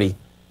 730.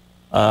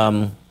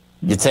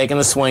 You're taking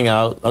a swing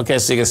out. Okay,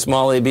 so you get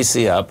small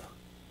ABC up.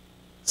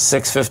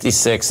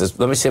 656.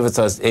 Let me see if it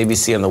says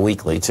ABC on the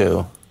weekly,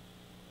 too.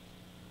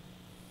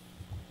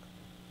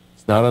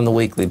 It's not on the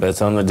weekly, but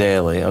it's on the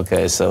daily.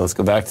 Okay, so let's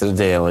go back to the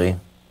daily.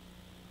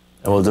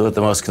 And we'll do it the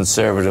most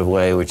conservative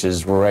way, which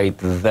is right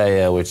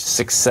there, which is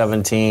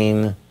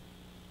 617.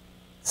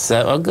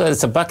 Oh, good.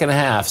 It's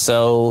 $1.50.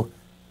 So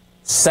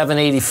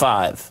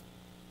 785.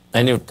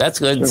 And that's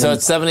good. So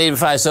it's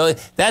 785. So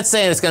that's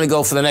saying it's going to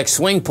go for the next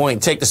swing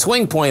point. Take the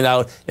swing point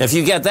out. And if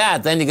you get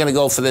that, then you're going to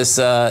go for this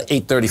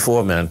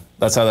 834, man.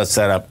 That's how that's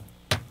set up.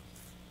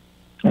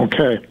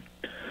 Okay.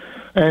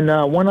 And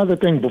one other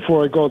thing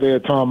before I go there,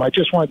 Tom, I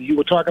just wanted, you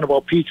were talking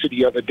about pizza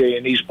the other day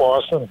in East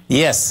Boston.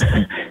 Yes.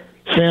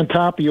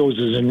 Santopio's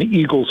is in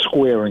Eagle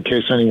Square, in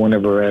case anyone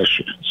ever asked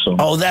you. So.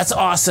 Oh, that's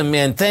awesome,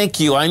 man. Thank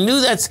you. I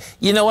knew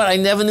you know what? I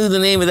never knew the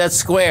name of that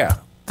square.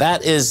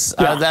 That is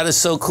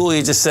so cool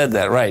you just said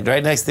that, right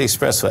next to the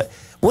expressway.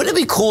 Wouldn't it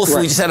be cool if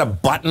we just had a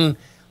button?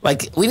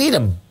 Like, we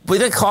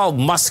did call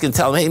Musk and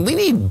tell him, hey, we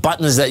need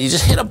buttons that you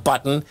just hit a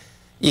button,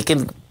 You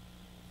can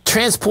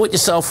transport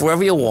yourself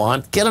wherever you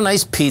want. Get a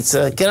nice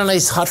pizza. Get a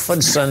nice hot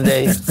fudge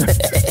sundae.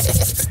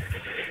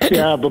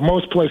 Yeah, but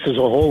most places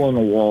are hole in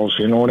the walls.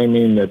 You know what I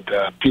mean?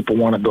 That people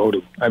want to go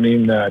to. I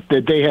mean,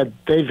 they've had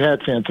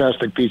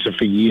fantastic pizza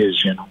for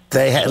years. You know.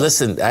 They had.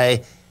 Listen,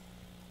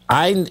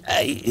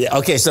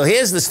 okay, so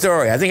here's the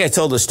story. I think I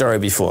told the story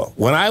before.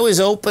 When I was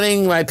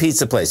opening my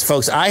pizza place,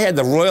 folks, I had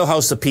the Royal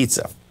House of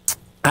Pizza.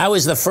 I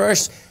was the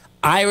first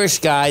Irish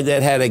guy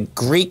that had a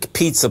Greek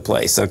pizza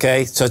place,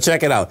 okay? So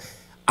check it out.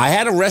 I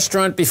had a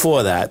restaurant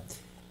before that,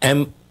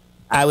 and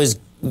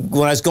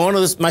when I was going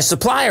to my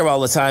supplier all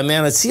the time,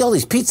 man, I'd see all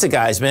these pizza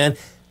guys, man.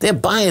 They're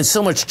buying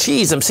so much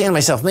cheese. I'm saying to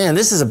myself, man,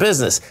 this is a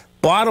business.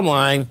 Bottom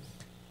line,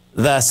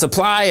 the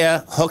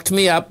supplier hooked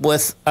me up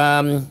with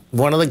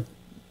one of the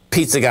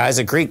pizza guys,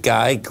 a Greek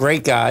guy,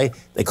 great guy.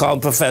 They call him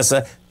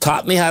Professor.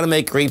 Taught me how to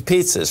make Greek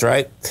pizzas,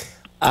 right?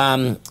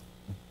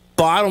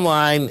 Bottom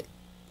line,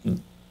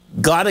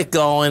 got it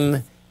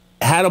going,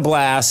 had a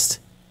blast.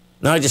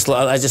 No, I just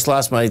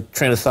lost my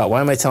train of thought.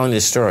 Why am I telling you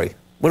this story?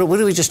 What are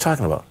we just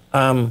talking about?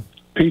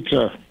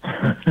 Pizza.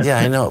 Yeah,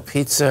 I know.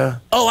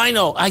 Pizza. Oh, I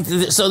know.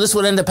 So this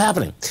would end up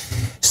happening.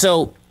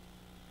 So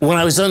when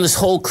I was on this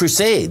whole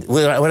crusade,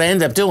 what I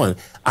ended up doing,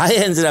 I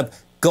ended up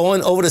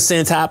going over to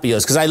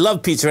Sant'Apio's, because I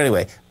love pizza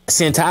anyway.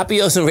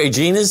 Sant'Apio's and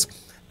Regina's,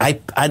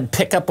 I'd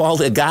pick up all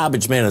the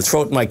garbage, man, and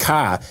throw it in my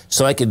car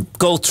so I could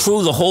go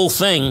through the whole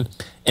thing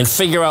and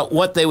figure out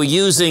what they were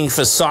using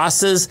for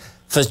sauces,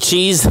 for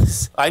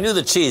cheese. I knew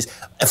the cheese,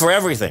 for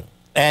everything.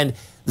 And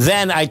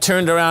then I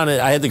turned around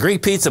and I had the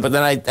Greek pizza, but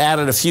then I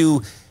added a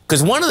few,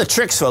 because one of the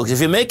tricks, folks, if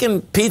you're making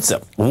pizza,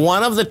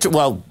 one of the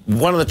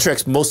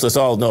tricks most of us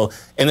all know,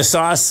 in the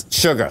sauce,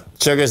 sugar.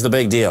 Sugar is the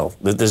big deal.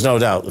 There's no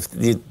doubt.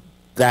 And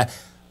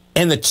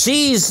the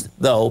cheese,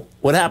 though,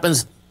 what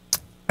happens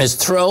is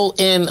throw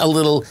in a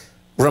little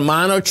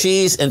Romano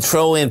cheese and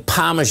throw in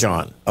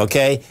Parmesan,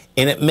 okay?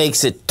 And it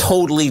makes it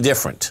totally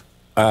different.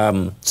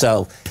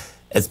 So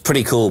it's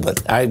pretty cool,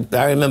 but I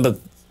remember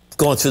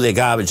going through their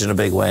garbage in a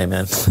big way,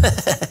 man.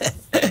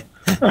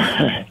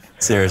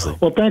 Seriously.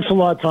 Well, thanks a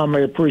lot, Tom.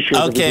 I appreciate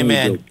it. Okay,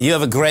 man. You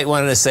have a great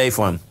one and a safe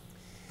one.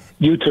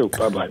 You too.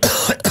 Bye-bye.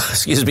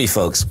 Excuse me,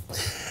 folks.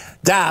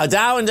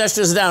 Dow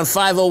Industrials are down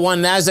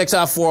 501. Nasdaq's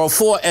off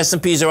 404.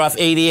 S&Ps are off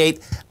 88.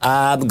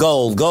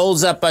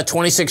 Gold's up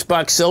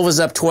 $26.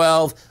 Silver's up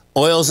 12.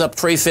 Oil's up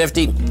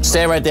 350.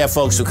 Stay right there,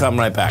 folks. We'll come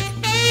right back.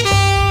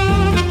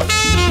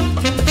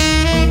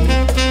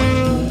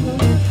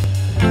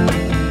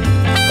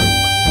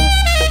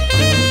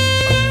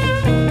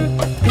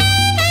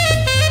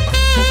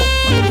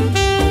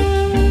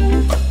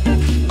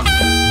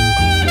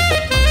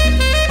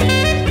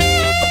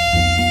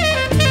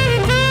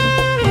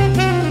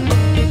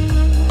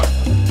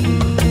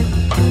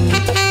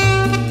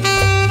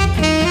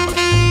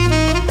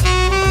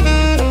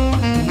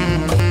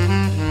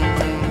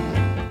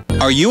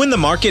 Are you in the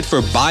market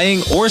for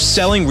buying or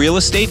selling real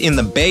estate in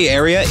the Bay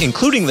Area,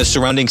 including the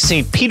surrounding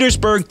St.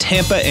 Petersburg,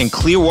 Tampa, and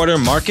Clearwater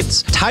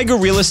markets? Tiger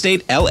Real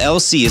Estate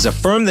LLC is a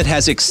firm that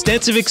has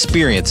extensive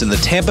experience in the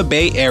Tampa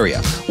Bay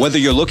area. Whether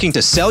you're looking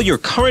to sell your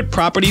current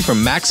property for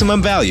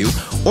maximum value,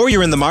 or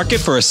you're in the market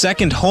for a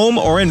second home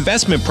or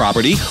investment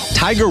property,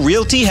 Tiger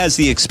Realty has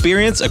the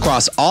experience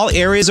across all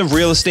areas of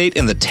real estate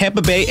in the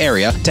Tampa Bay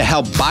area to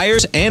help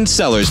buyers and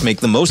sellers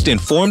make the most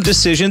informed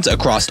decisions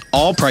across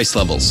all price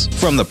levels.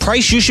 From the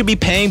price you should be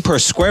paying per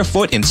square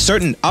foot in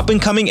certain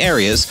up-and-coming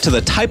areas to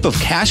the type of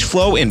cash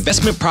flow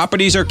investment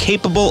properties are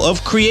capable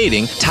of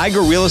creating,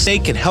 Tiger Real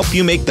Estate can help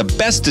you make the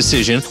best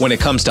decision when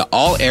it comes to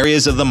all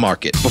areas of the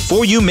market.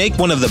 Before you make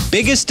one of the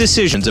biggest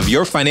decisions of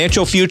your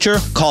financial future,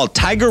 call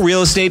Tiger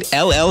Real Estate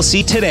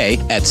LLC today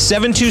at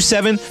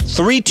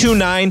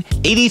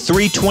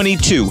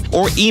 727-329-8322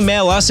 or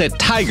email us at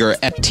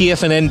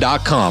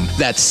tiger@tfnn.com.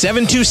 That's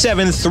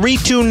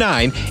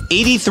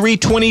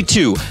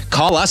 727-329-8322.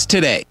 Call us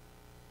today.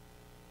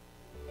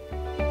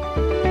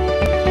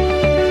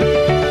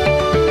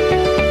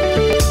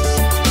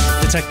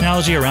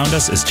 Technology around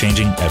us is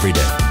changing every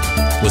day.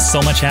 With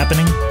so much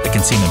happening, it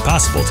can seem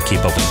impossible to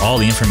keep up with all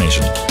the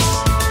information.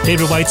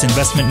 David White's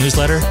investment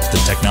newsletter,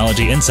 The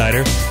Technology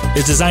Insider,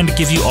 is designed to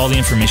give you all the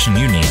information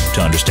you need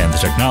to understand the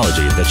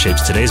technology that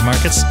shapes today's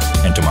markets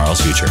and tomorrow's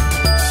future.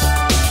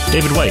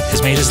 David White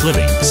has made his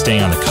living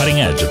staying on the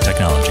cutting edge of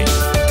technology.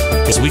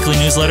 His weekly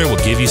newsletter will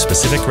give you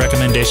specific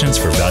recommendations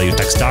for value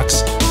tech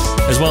stocks,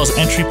 as well as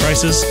entry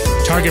prices,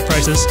 target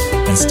prices,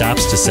 and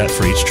stops to set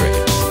for each trade.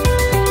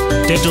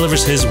 Dave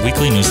delivers his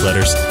weekly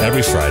newsletters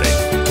every Friday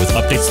with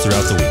updates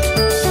throughout the week.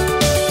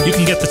 You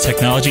can get the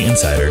Technology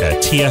Insider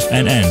at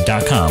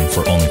TFNN.com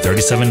for only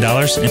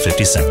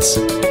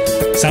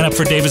 $37.50. Sign up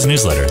for David's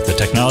newsletter, The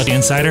Technology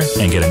Insider,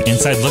 and get an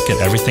inside look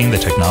at everything the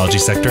technology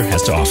sector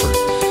has to offer.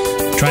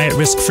 Try it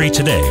risk-free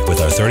today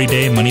with our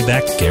 30-day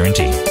money-back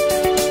guarantee.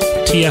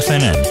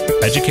 TFNN,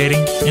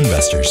 educating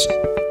investors.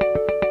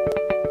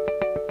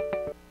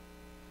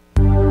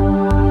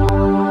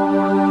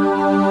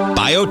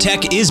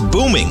 Biotech is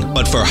booming,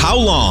 but for how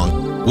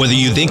long? Whether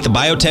you think the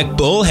biotech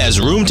bull has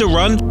room to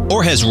run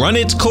or has run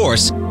its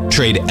course,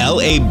 Trade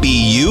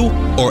LABU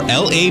or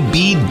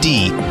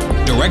LABD.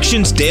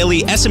 Direction's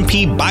daily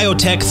S&P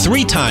Biotech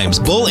 3 times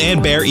bull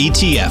and bear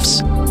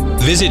ETFs.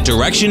 Visit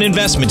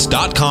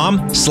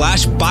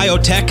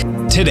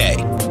directioninvestments.com/biotech today.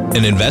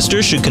 An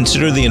investor should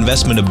consider the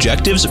investment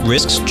objectives,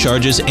 risks,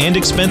 charges, and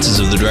expenses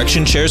of the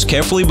Direction shares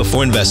carefully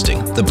before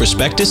investing. The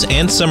prospectus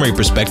and summary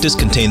prospectus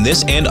contain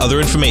this and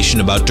other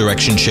information about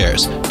Direction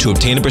shares. To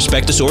obtain a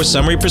prospectus or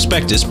summary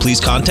prospectus,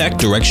 please contact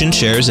Direction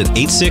shares at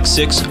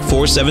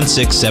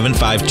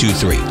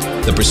 866-476-7523.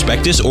 The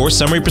prospectus or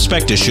summary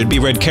prospectus should be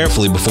read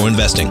carefully before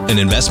investing. An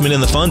investment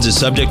in the funds is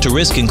subject to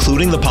risk,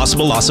 including the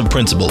possible loss of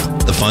principal.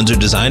 The funds are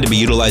designed to be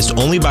utilized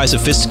only by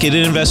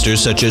sophisticated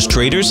investors such as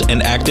traders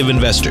and active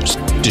investors.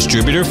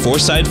 Distributor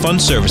Foreside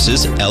Fund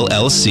Services,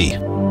 LLC.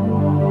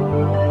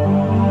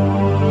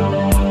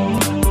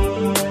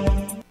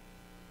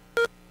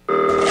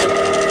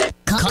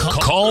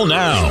 Call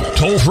now,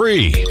 toll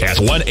free at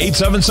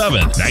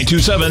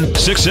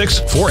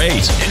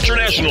 1-877-927-6648.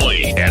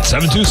 Internationally at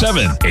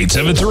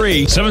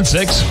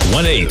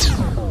 727-873-7618.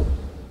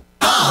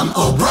 Tom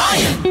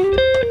O'Brien.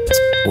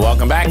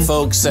 Welcome back,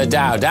 folks.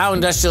 Dow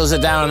Industrials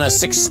are down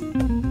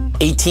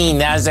 618.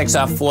 Nasdaq's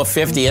off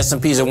 450.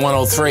 S&P's at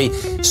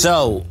 103.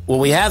 So what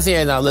we have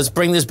here now, let's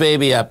bring this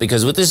baby up,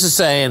 because what this is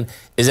saying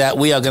is that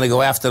we are going to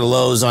go after the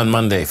lows on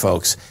Monday,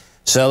 folks.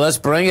 So let's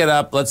bring it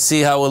up. Let's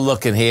see how we're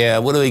looking here.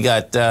 What do we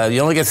got?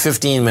 You only get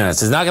 15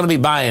 minutes. It's not going to be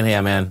buying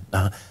here, man.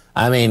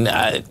 I mean,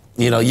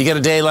 you get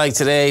a day like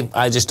today,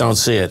 I just don't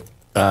see it.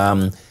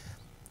 The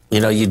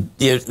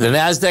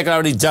Nasdaq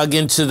already dug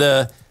into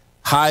the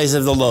highs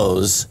of the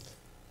lows.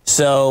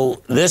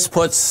 So this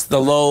puts the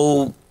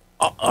low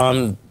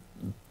on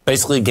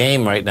basically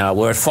game right now.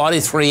 We're at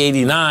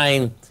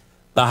 43.89.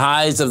 The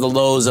highs of the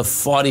lows of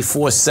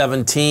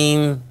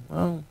 44.17.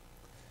 Well,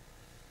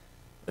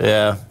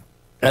 yeah.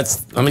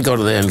 Let me go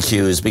to the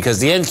NQs, because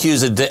the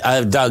NQs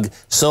have dug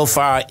so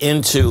far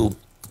into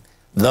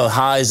the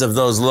highs of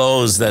those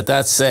lows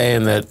that's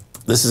saying that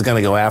this is going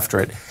to go after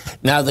it.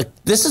 Now,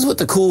 this is what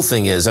the cool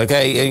thing is,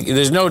 okay?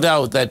 There's no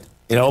doubt that,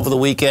 over the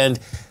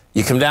weekend,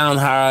 you come down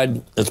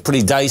hard. It's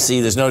pretty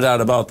dicey. There's no doubt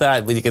about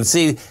that. But you can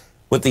see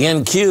with the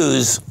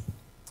NQs,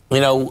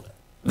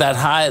 that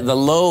high, the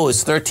low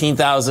is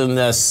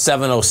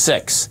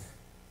 13,706.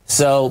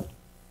 So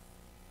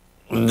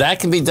that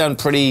can be done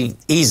pretty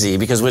easy,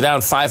 because we're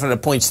down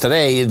 500 points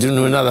today. You're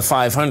doing another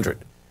 500.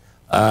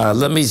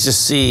 Let me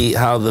just see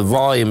how the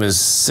volume is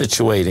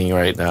situating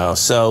right now.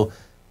 So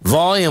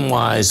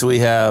volume-wise, we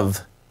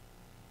have,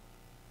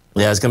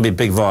 it's going to be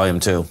big volume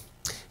too.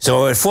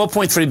 So we're at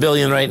 4.3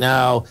 billion right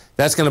now.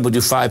 That's going to do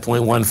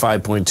 5.1,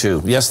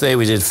 5.2. Yesterday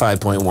we did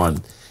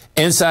 5.1.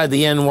 Inside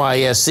the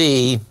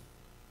NYSE,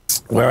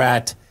 we're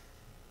at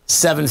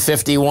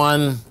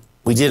 751.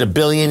 We did $1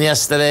 billion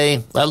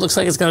yesterday. That looks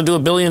like it's going to do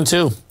 $1 billion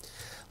too.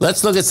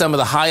 Let's look at some of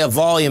the higher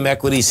volume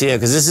equities here,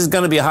 because this is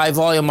going to be a high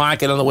volume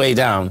market on the way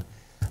down.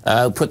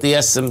 Put the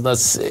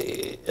let's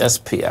see,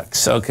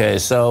 SPX. Okay,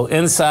 so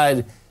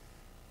inside,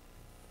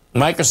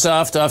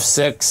 Microsoft off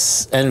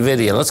 6,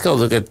 NVIDIA. Let's go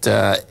look at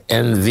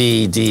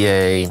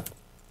NVDA.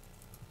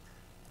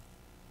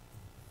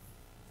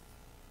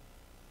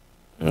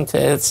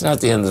 Okay, it's not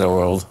the end of the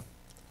world.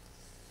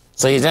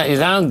 So you're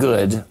down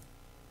good.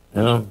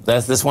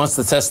 This wants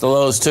to test the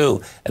lows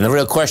too. And the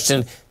real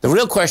question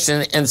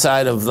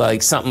inside of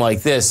something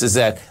like this is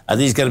that, are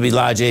these going to be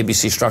large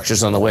ABC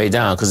structures on the way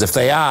down? Because if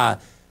they are,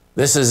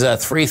 this is a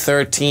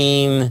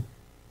 313.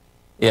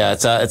 Yeah,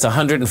 it's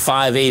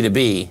 105 A to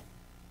B,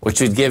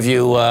 which would give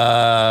you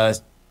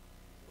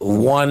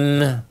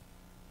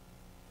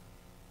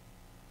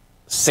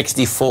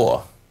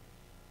 164.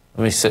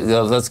 Let me see,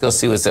 let's go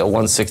see what's at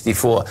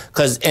 164.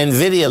 Because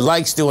NVIDIA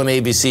likes doing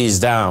ABCs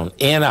down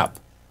and up.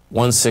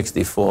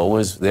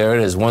 164 there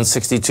it is.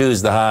 162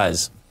 is the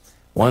highs.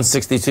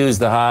 162 is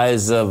the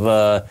highs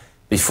of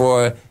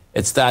before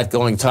it start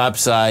going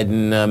topside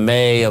in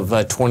May of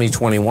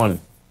 2021.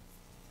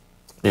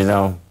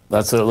 That's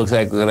what it looks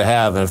like we're going to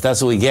have. And if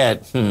that's what we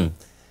get,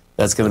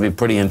 that's going to be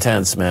pretty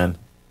intense, man.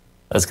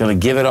 That's going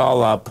to give it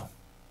all up,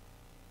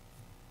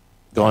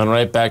 going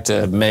right back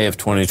to May of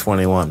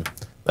 2021.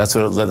 That's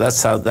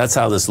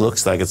how this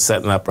looks like it's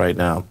setting up right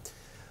now.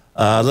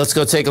 Let's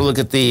go take a look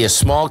at the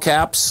small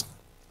caps.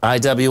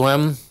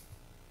 IWM.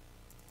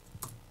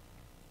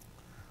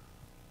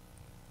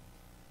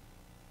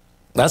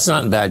 That's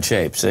not in bad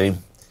shape, see?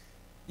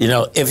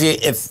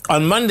 If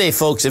on Monday,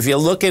 folks, if you're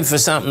looking for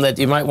something that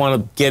you might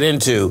want to get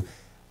into,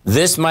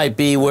 this might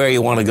be where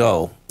you want to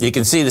go. You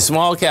can see the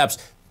small caps.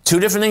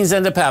 Two different things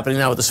end up happening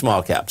now with the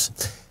small caps.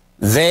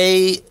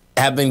 They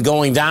have been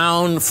going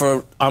down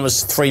for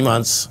almost 3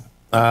 months.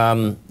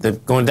 They're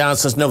going down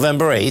since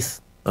November 8th,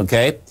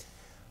 okay?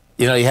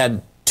 You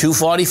had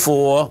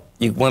 244.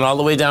 You went all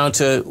the way down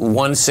to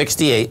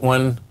 168,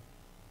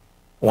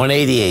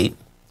 188.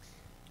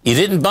 You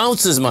didn't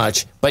bounce as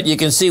much, but you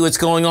can see what's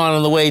going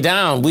on the way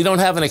down. We don't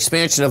have an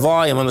expansion of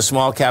volume on the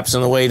small caps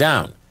on the way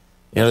down.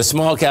 The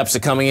small caps are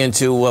coming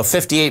into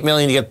 58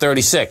 million, you get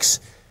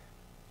 36.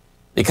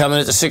 You come in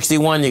at the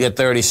 61, you get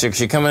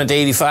 36. You come in at the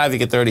 85, you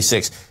get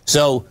 36.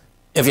 So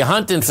if you're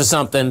hunting for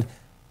something,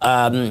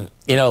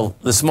 you know,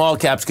 the small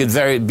caps could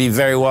be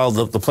very well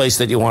the place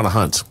that you want to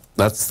hunt.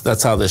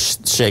 That's how this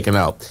is shaking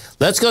out.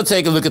 Let's go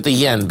take a look at the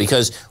yen,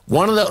 because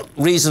one of the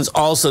reasons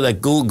also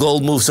that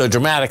gold moved so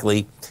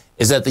dramatically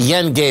is that the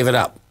yen gave it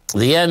up.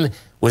 The yen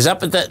was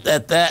up at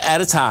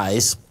its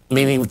highs,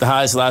 meaning the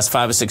highs the last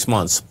 5 or 6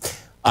 months,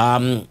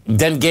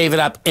 then gave it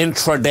up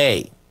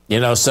intraday. You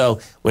know, so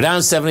we're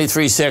down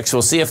 73.6.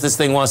 We'll see if this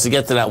thing wants to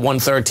get to that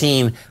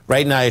 113.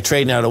 Right now, you're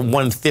trading out at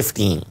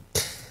 115.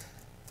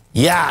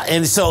 Yeah,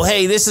 and so,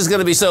 hey, this is going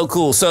to be so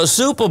cool. So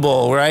Super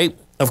Bowl, right?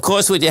 Of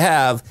course, what you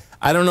have,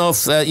 I don't know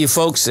if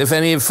if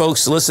any of you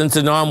folks listened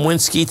to Norm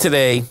Winsky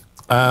today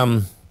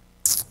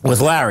with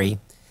Larry.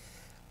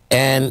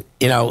 And,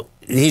 you know,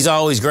 he's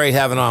always great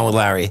having on with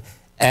Larry.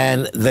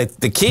 And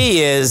the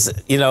key is,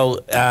 you know,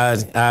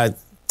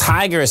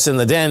 Tigers in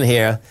the den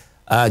here,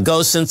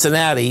 go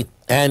Cincinnati.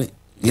 And,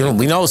 you know,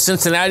 we know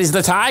Cincinnati's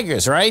the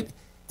Tigers, right?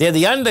 They're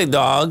the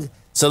underdog.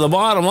 So the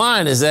bottom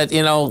line is that,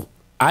 you know,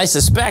 I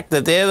suspect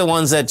that they're the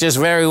ones that just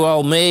very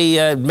well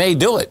may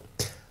do it.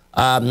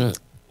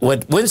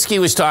 What Winsky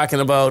was talking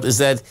about is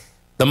that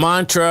the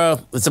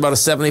mantra, it's about a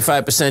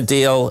 75%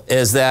 deal,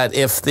 is that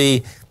if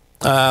the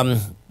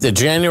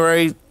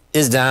January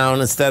is down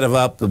instead of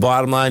up, the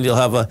bottom line, you'll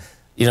have a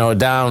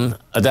down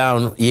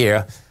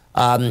year.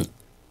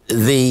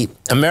 The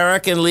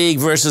American League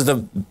versus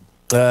the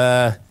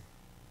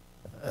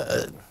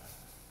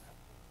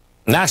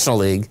National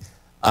League,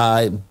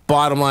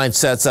 bottom line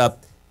sets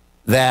up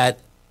that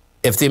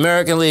if the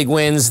American League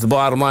wins, the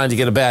bottom line, you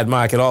get a bad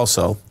market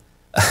also.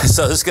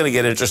 So this is going to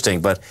get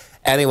interesting. But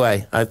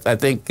anyway, I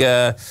think,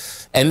 and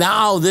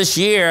now this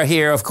year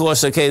here, of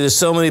course, okay, there's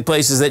so many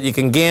places that you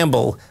can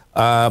gamble.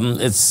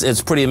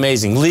 It's pretty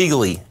amazing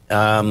legally,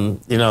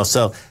 you know,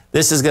 so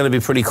this is going to be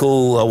pretty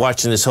cool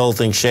watching this whole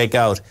thing shake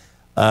out.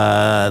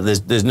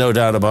 There's no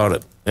doubt about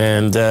it.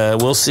 And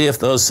we'll see if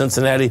those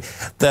Cincinnati,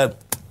 I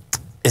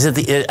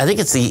think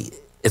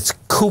it's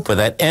Cooper,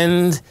 that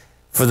end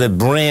for the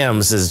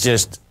Rams is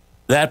just,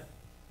 that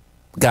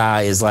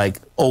guy is like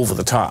over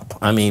the top.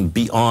 I mean,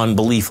 beyond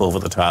belief over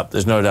the top.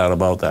 There's no doubt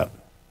about that.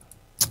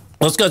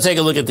 Let's go take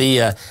a look at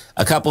a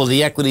couple of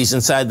the equities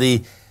inside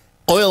the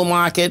oil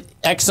market.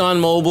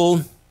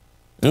 ExxonMobil.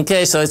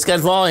 Okay, so it's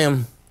got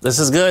volume. This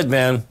is good,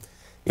 man.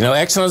 You know,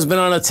 Exxon's been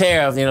on a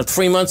tear. You know,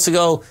 2 months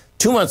ago,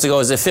 it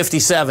was at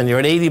 57. You're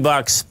at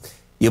 $80.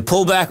 You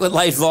pull back with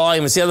light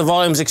volume and see how the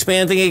volume's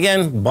expanding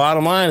again.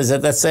 Bottom line is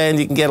that's saying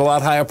you can get a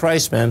lot higher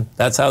price, man.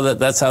 That's how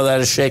that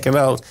is shaking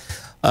out.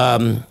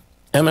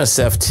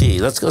 MSFT.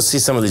 Let's go see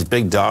some of these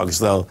big dogs,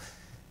 though.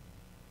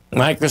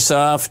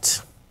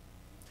 Microsoft.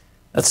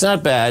 That's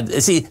not bad.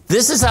 See,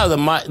 this is how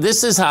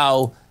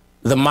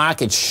the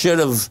market should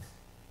have.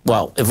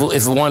 Well, if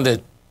it wanted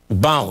to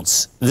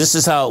bounce, this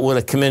is how it would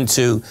have come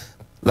into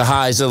the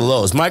highs or the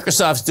lows.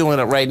 Microsoft's doing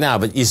it right now,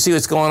 but you see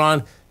what's going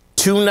on?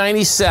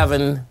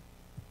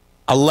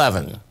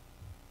 297.11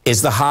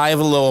 is the high of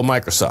the low of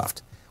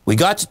Microsoft. We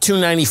got to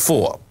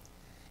 294.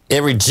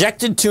 It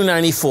rejected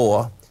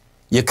 294.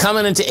 You're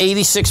coming into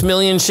 86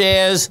 million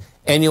shares,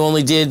 and you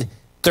only did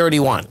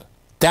 31.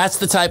 That's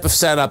the type of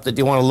setup that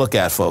you want to look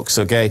at, folks,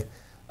 okay?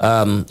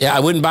 Yeah, I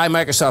wouldn't buy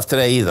Microsoft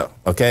today either,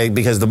 okay?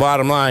 Because the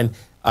bottom line,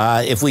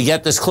 if we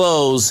get this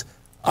close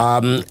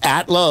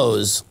at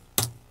lows,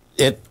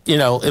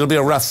 it'll be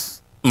a rough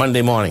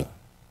Monday morning.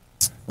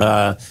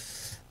 The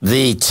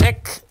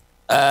tick,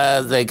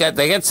 they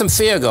get some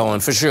fear going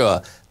for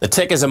sure. The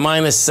tick is a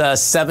minus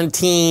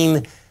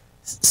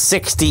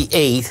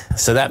 1768,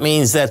 so that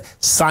means that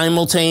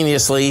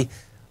simultaneously you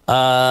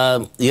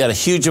got a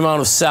huge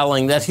amount of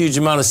selling. That huge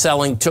amount of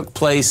selling took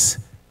place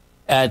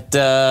at 2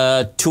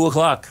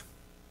 o'clock.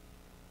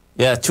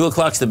 Yeah, 2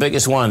 o'clock's the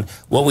biggest one.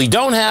 What we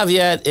don't have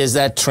yet is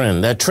that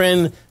trend. That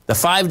trend, the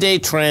 5-day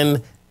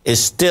trend,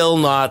 is still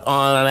not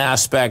on an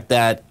aspect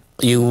that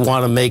you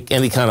want to make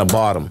any kind of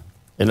bottom.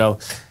 You know,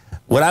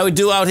 what I would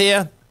do out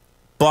here,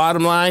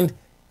 bottom line,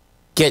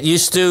 get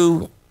used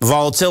to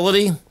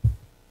volatility,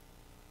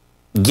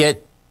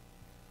 get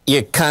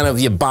your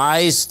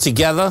buys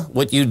together,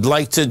 what you'd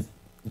like to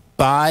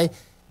buy,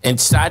 and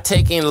start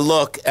taking a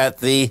look at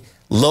the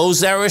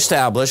lows that are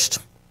established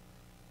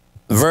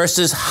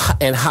versus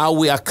and how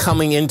we are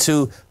coming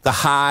into the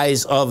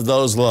highs of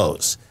those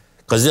lows.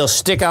 Because they'll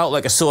stick out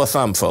like a sore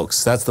thumb,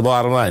 folks. That's the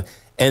bottom line.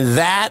 And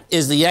that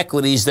is the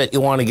equities that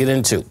you want to get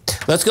into.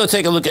 Let's go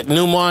take a look at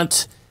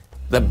Newmont,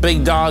 the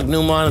big dog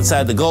Newmont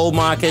inside the gold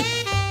market.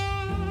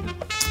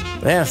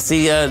 Yeah,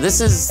 see, this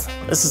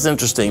is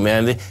interesting,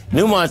 man.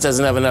 Newmont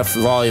doesn't have enough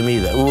volume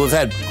either. We've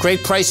had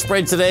great price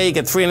spread today. You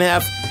get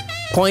 3.5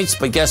 points,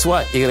 but guess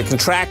what? You get a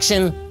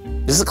contraction.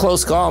 This is a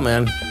close call,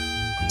 man.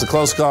 It's a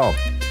close call.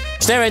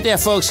 Stay right there,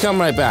 folks.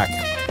 Come right back.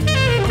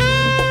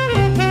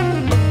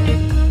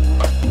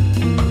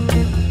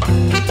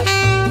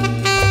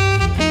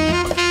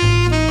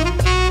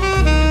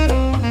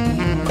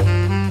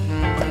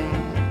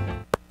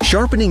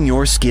 Sharpening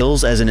your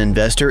skills as an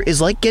investor is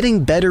like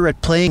getting better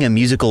at playing a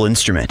musical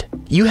instrument.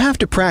 You have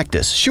to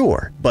practice,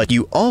 sure, but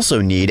you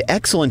also need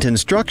excellent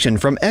instruction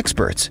from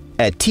experts.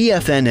 At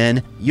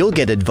TFNN, you'll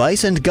get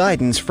advice and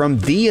guidance from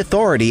the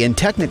authority in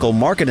technical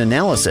market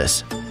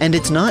analysis. And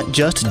it's not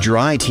just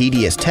dry,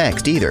 tedious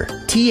text either.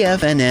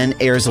 TFNN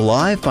airs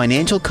live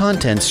financial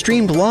content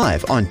streamed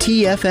live on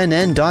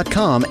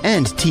TFNN.com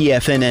and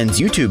TFNN's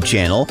YouTube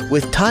channel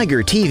with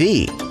Tiger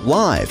TV,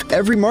 live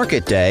every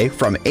market day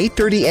from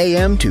 8:30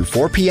 a.m. to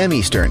 4 p.m.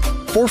 Eastern,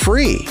 for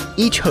free.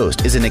 Each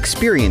host is an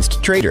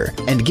experienced trader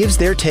and gives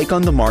their take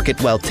on the market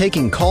while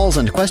taking calls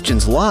and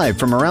questions live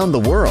from around the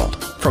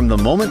world. From the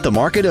moment the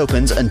market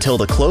opens until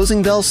the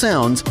closing bell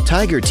sounds,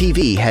 Tiger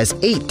TV has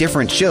 8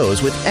 different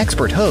shows with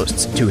expert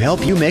hosts to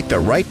help you make the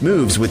right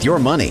moves with your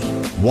money.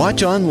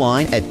 Watch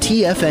online at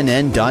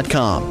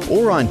TFNN.com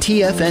or on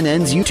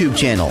TFNN's YouTube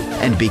channel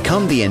and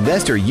become the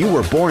investor you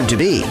were born to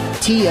be.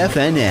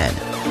 TFNN,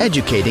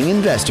 educating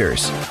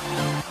investors.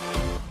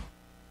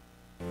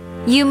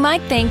 You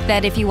might think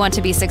that if you want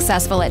to be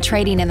successful at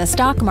trading in the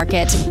stock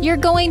market, you're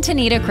going to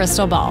need a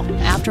crystal ball.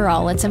 After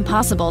all, it's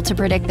impossible to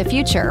predict the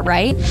future,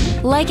 right?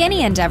 Like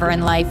any endeavor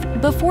in life,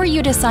 before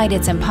you decide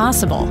it's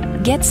impossible,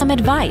 get some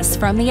advice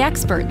from the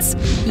experts.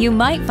 You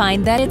might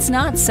find that it's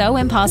not so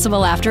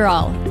impossible after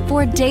all.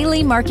 For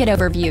daily market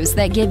overviews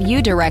that give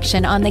you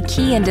direction on the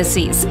key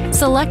indices,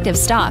 selective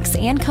stocks,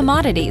 and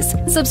commodities,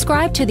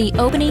 subscribe to the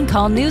Opening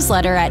Call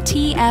newsletter at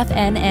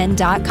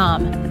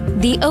TFNN.com.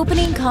 The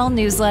Opening Call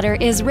newsletter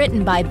is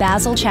written by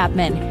Basil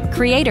Chapman,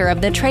 creator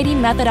of the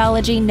trading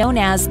methodology known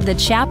as the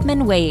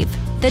Chapman Wave.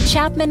 The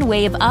Chapman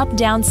Wave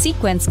up-down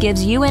sequence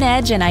gives you an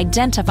edge in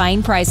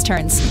identifying price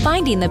turns,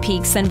 finding the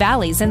peaks and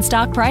valleys in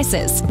stock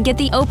prices. Get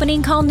the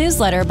Opening Call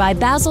newsletter by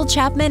Basil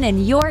Chapman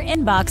in your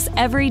inbox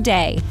every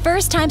day.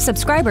 First-time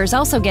subscribers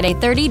also get a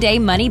 30-day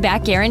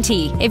money-back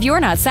guarantee. If you're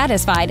not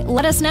satisfied,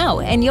 let us know,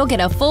 and you'll get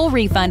a full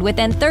refund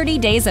within 30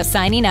 days of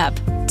signing up.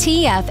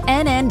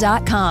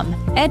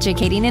 TFNN.com,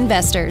 educating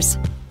investors.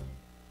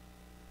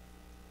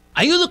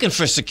 Are you looking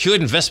for a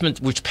secured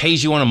investment which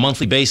pays you on a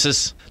monthly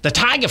basis? The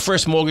Tiger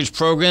First Mortgage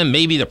Program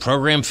may be the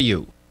program for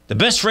you. The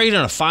best rate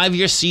on a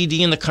 5-year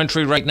CD in the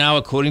country right now,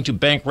 according to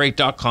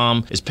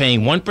Bankrate.com, is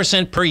paying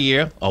 1% per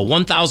year or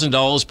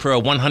 $1,000 per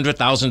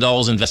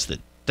 $100,000 invested.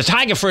 The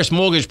Tiger First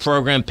Mortgage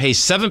Program pays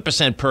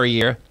 7% per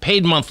year,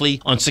 paid monthly,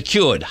 on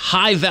secured,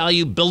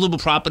 high-value, buildable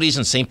properties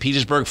in St.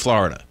 Petersburg,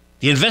 Florida.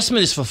 The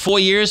investment is for 4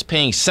 years,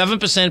 paying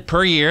 7%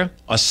 per year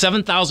or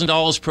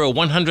 $7,000 per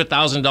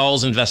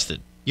 $100,000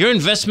 invested. Your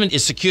investment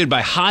is secured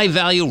by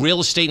high-value real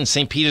estate in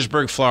St.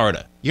 Petersburg,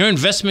 Florida. Your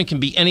investment can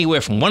be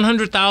anywhere from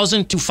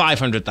 $100,000 to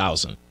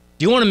 $500,000. Do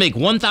you want to make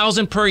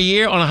 $1,000 per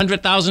year on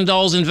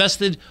 $100,000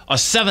 invested or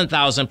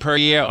 $7,000 per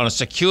year on a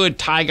secured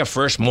Tiger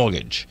First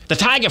mortgage? The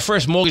Tiger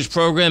First Mortgage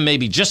Program may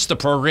be just the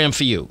program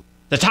for you.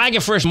 The Tiger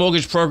First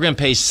Mortgage Program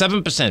pays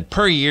 7%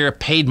 per year,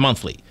 paid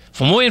monthly.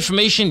 For more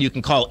information, you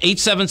can call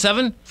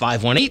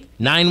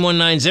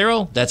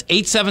 877-518-9190. That's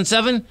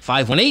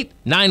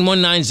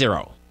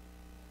 877-518-9190.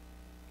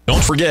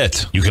 Don't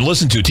forget, you can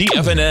listen to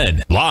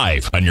TFNN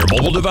live on your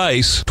mobile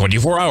device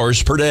 24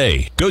 hours per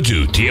day. Go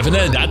to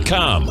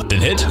TFNN.com,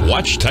 then hit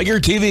Watch Tiger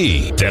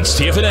TV. That's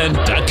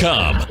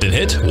TFNN.com, then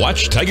hit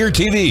Watch Tiger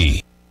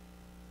TV.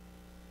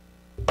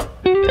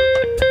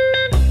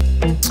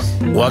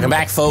 Welcome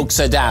back, folks.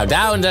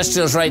 Dow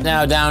Industrials right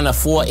now down to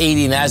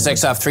 480.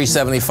 Nasdaq's off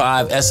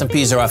 375.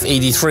 S&Ps are off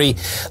 83.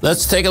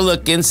 Let's take a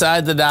look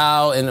inside the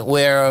Dow and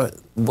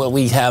what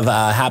we have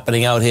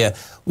happening out here.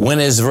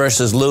 Winners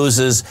versus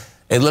losers.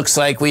 It looks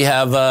like we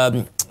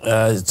have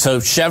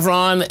so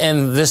Chevron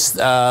and this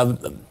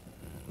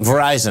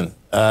Verizon,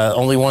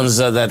 only ones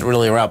that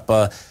really are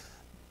up.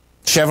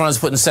 Chevron's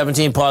putting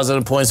 17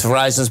 positive points.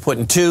 Verizon's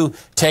putting 2,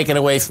 taken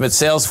away from it.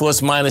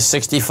 Salesforce minus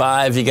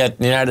 65. You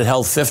got United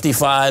Health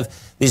 55.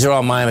 These are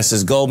all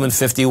minuses. Goldman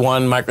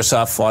 51.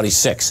 Microsoft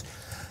 46.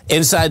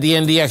 Inside the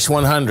NDX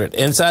 100.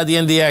 Inside the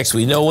NDX,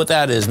 we know what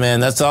that is,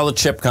 man. That's all the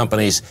chip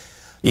companies.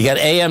 You got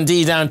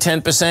AMD down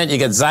 10%. You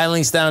got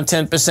Xilinx down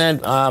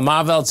 10%.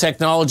 Marvell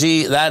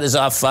Technology, that is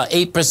off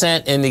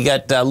 8%. And you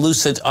got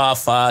Lucid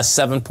off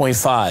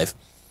 7.5%.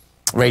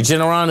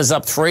 Regeneron is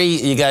up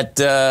 3%. You got,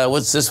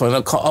 what's this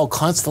one? Oh,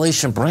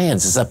 Constellation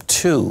Brands is up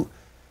 2%.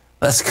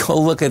 Let's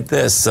go look at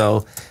this.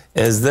 So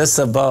is this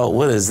about,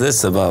 what is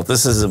this about?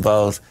 This is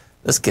about,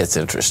 this gets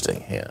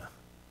interesting here.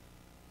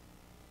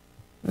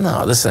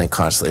 No, this ain't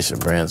Constellation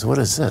Brands. What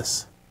is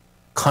this?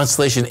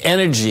 Constellation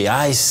Energy,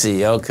 I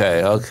see.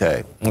 Okay.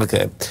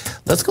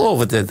 Let's go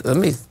over let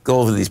me go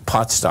over these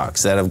pot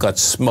stocks that have got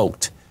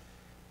smoked.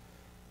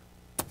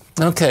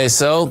 Okay,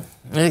 so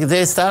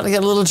they're starting to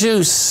get a little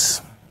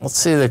juice. Let's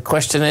see, the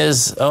question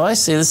is, oh, I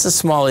see, this is a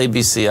small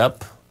ABC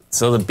up.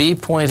 So the B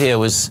point here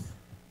was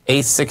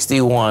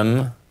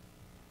 861.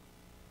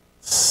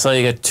 So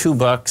you got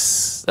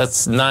 $2.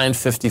 That's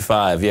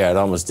 $9.55. Yeah, it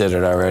almost did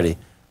it already.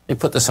 Let me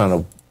put this on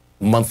a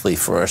monthly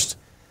first.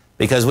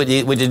 Because what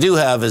you do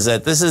have is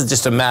that this is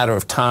just a matter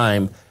of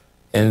time,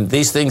 and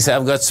these things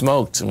have got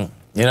smoked. And,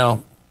 you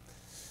know,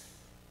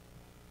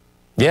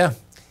 yeah.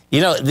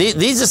 You know,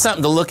 these are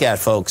something to look at,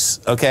 folks,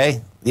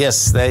 okay?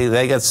 Yes,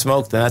 they got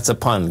smoked, and that's a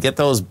pun. Get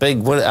those big,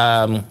 what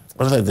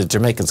do the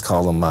Jamaicans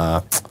call them?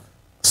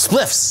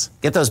 Spliffs.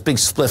 Get those big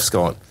spliffs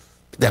going.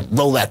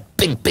 Roll that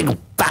big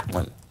fat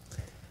one.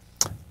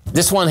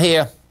 This one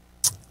here,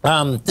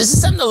 this is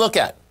something to look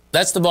at.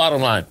 That's the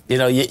bottom line. You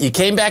know, you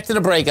came back to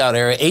the breakout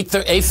area.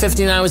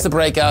 859 was the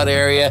breakout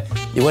area.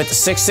 You went to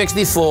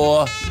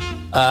 664.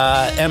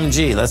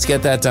 MG, let's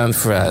get that done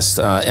fast.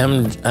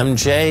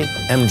 MJ,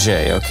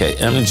 okay,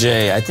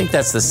 MJ. I think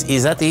that's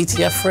is that the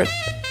ETF for it?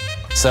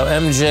 So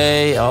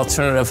MJ,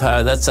 alternative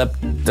high, that's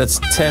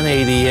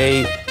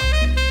 1088.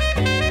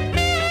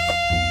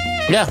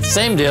 Yeah,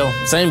 same deal.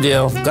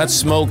 Got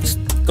smoked,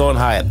 going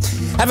higher.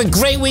 Have a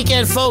great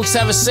weekend, folks.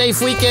 Have a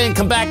safe weekend.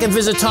 Come back and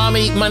visit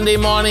Tommy Monday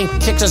morning.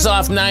 Kicks us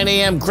off 9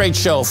 a.m. Great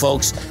show,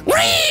 folks.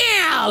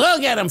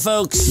 Look at him,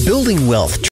 folks. Building wealth